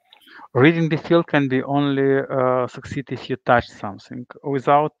field? Reading the field can be only succeed if you touch something.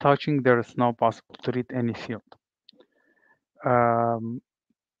 Without touching, there is no possible to read any field.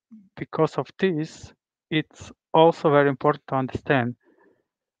 Because of this, it's also very important to understand.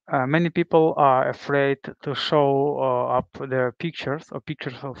 Many people are afraid to show up their pictures or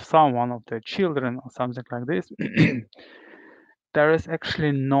pictures of someone, of their children or something like this. There is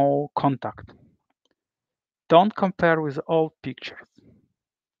actually no contact. Don't compare with old pictures,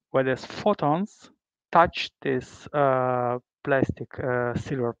 where there's photons touch this plastic,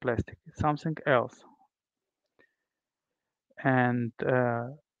 silver plastic, it's something else. And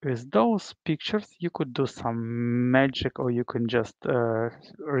with those pictures, you could do some magic, or you can just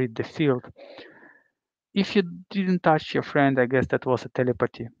read the field. If you didn't touch your friend, I guess that was a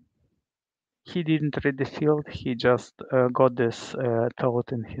telepathy. He didn't read the field, he just got this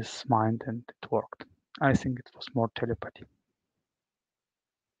thought in his mind and it worked. I think it was more telepathy.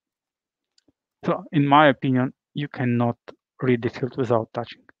 So in my opinion, you cannot read the field without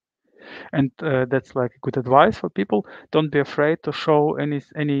touching. And that's like good advice for people. Don't be afraid to show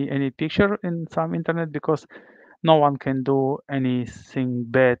any picture in some internet, because no one can do anything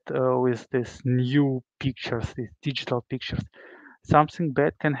bad with these new pictures, these digital pictures. Something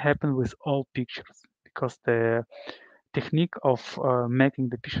bad can happen with all pictures, because the technique of making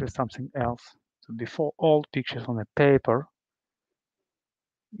the picture is something else. So before, all pictures on a paper,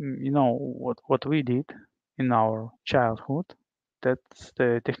 what we did in our childhood, that's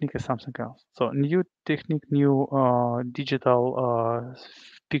the technique is something else. So new technique, new digital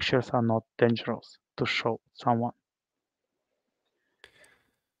pictures are not dangerous to show someone.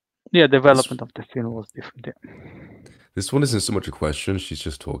 Yeah, development of the film was different. Yeah. This one isn't so much a question. She's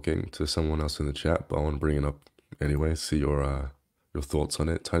just talking to someone else in the chat, but I want to bring it up anyway. See your thoughts on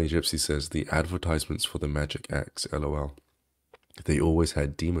it. Tiny Gypsy says the advertisements for the magic acts, LOL. They always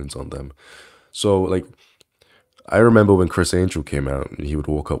had demons on them. So like, I remember when Chris Angel came out, he would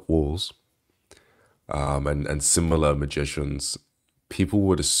walk up walls, and similar magicians people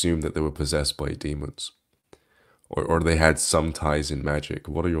would assume that they were possessed by demons, or they had some ties in magic.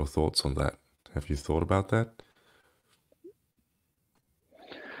 What are your thoughts on that? Have you thought about that?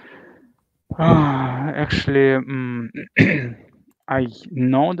 Actually, I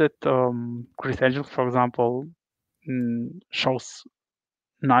know that Chris Angel, for example, shows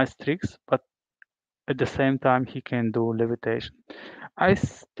nice tricks, but at the same time he can do levitation. I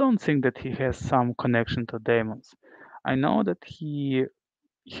don't think that he has some connection to demons. I know that he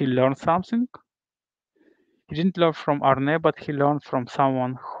learned something. He didn't learn from Arne, but he learned from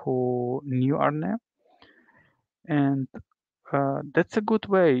someone who knew Arne, and that's a good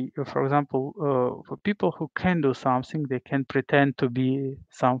way. For example, for people who can do something, they can pretend to be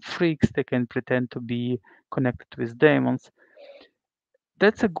some freaks. They can pretend to be connected with demons.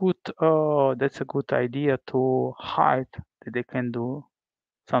 That's a good idea to hide that they can do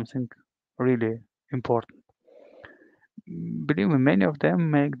something really important. Believe me, many of them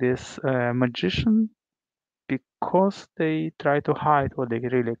make this magician because they try to hide what they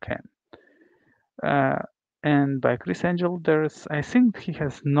really can. And by Chris Angel, I think he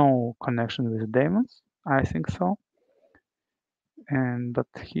has no connection with demons. I think so. But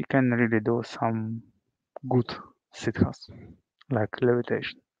he can really do some good siddhas, like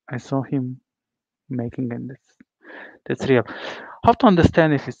levitation. I saw him making, and that's real. How to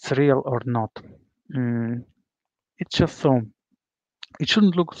understand if it's real or not? It's just so. It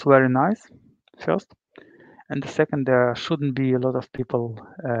shouldn't look very nice, first, and the second, there shouldn't be a lot of people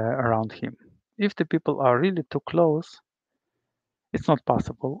around him. If the people are really too close, it's not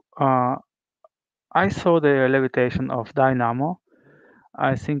possible. I saw the levitation of Dynamo.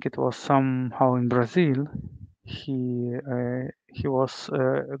 I think it was somehow in Brazil. He was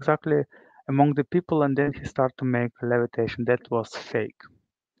exactly among the people, and then he started to make levitation. That was fake,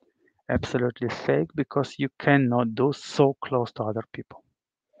 absolutely fake, because you cannot do so close to other people.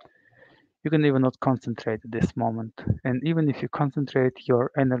 You can even not concentrate at this moment, and even if you concentrate,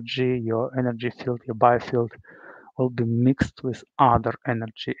 your energy field, your biofield will be mixed with other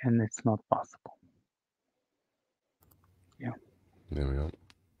energy, and it's not possible. Yeah. There we go.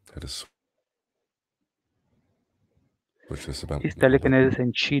 That is. Which is about. Is telekinesis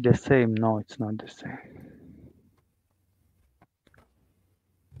and chi the same? No, it's not the same.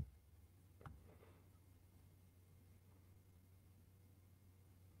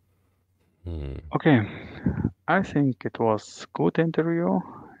 Okay, I think it was good interview.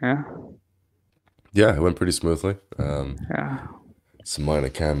 Yeah. Yeah, it went pretty smoothly. Yeah. Some minor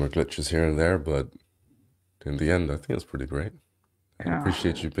camera glitches here and there, but in the end, I think it's pretty great. I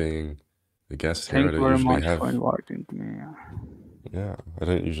appreciate you being a guest here. Thank you very much for inviting me. Yeah, I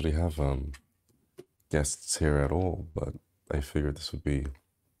don't usually have guests here at all, but I figured this would be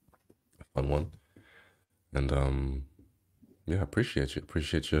a fun one. And yeah, appreciate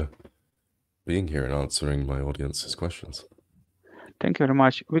you being here and answering my audience's questions. Thank you very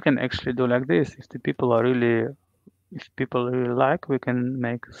much. We can actually do like this. If people really like, we can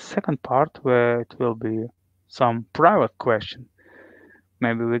make a second part where it will be some private question.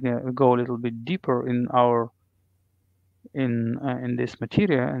 Maybe we can go a little bit deeper in this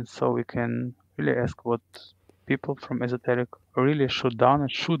material, and so we can really ask what people from esoteric really should done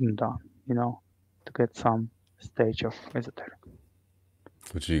and shouldn't done, to get some stage of esoteric.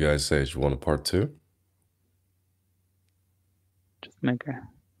 What do you guys say? Do you want a part 2? Just make a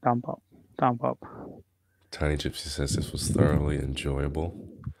thumb up. Tiny Gypsy says this was thoroughly enjoyable.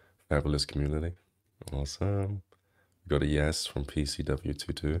 Fabulous community. Awesome. We got a yes from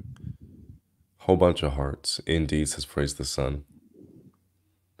PCW22. Whole bunch of hearts. Indeed says praise the sun.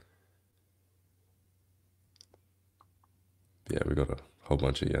 Yeah, we got a whole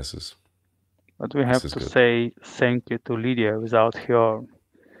bunch of yeses. But we have to say thank you to Lydia. Without her,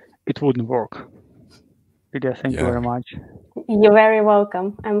 it wouldn't work. Lydia, thank you very much. You're very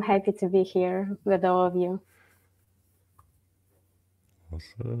welcome. I'm happy to be here with all of you.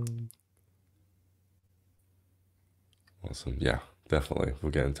 Awesome. Yeah, definitely.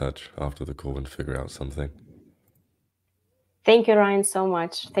 We'll get in touch after the call and figure out something. Thank you, Ryan, so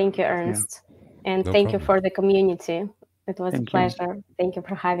much. Thank you, Ernst. Yeah. And thank you for the community. It was a pleasure. Thank you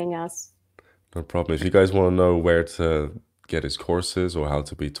for having us. No problem. If you guys want to know where to get his courses or how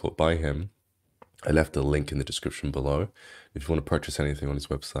to be taught by him, I left a link in the description below. If you want to purchase anything on his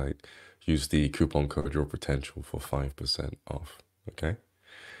website, use the coupon code YourPotential for 5% off. Okay?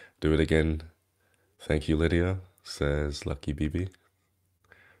 Do it again. Thank you, Lydia, says Lucky BB.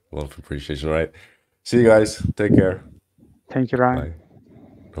 A lot of appreciation. All right. See you guys. Take care. Thank you, Ryan.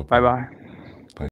 Bye. Bye-bye.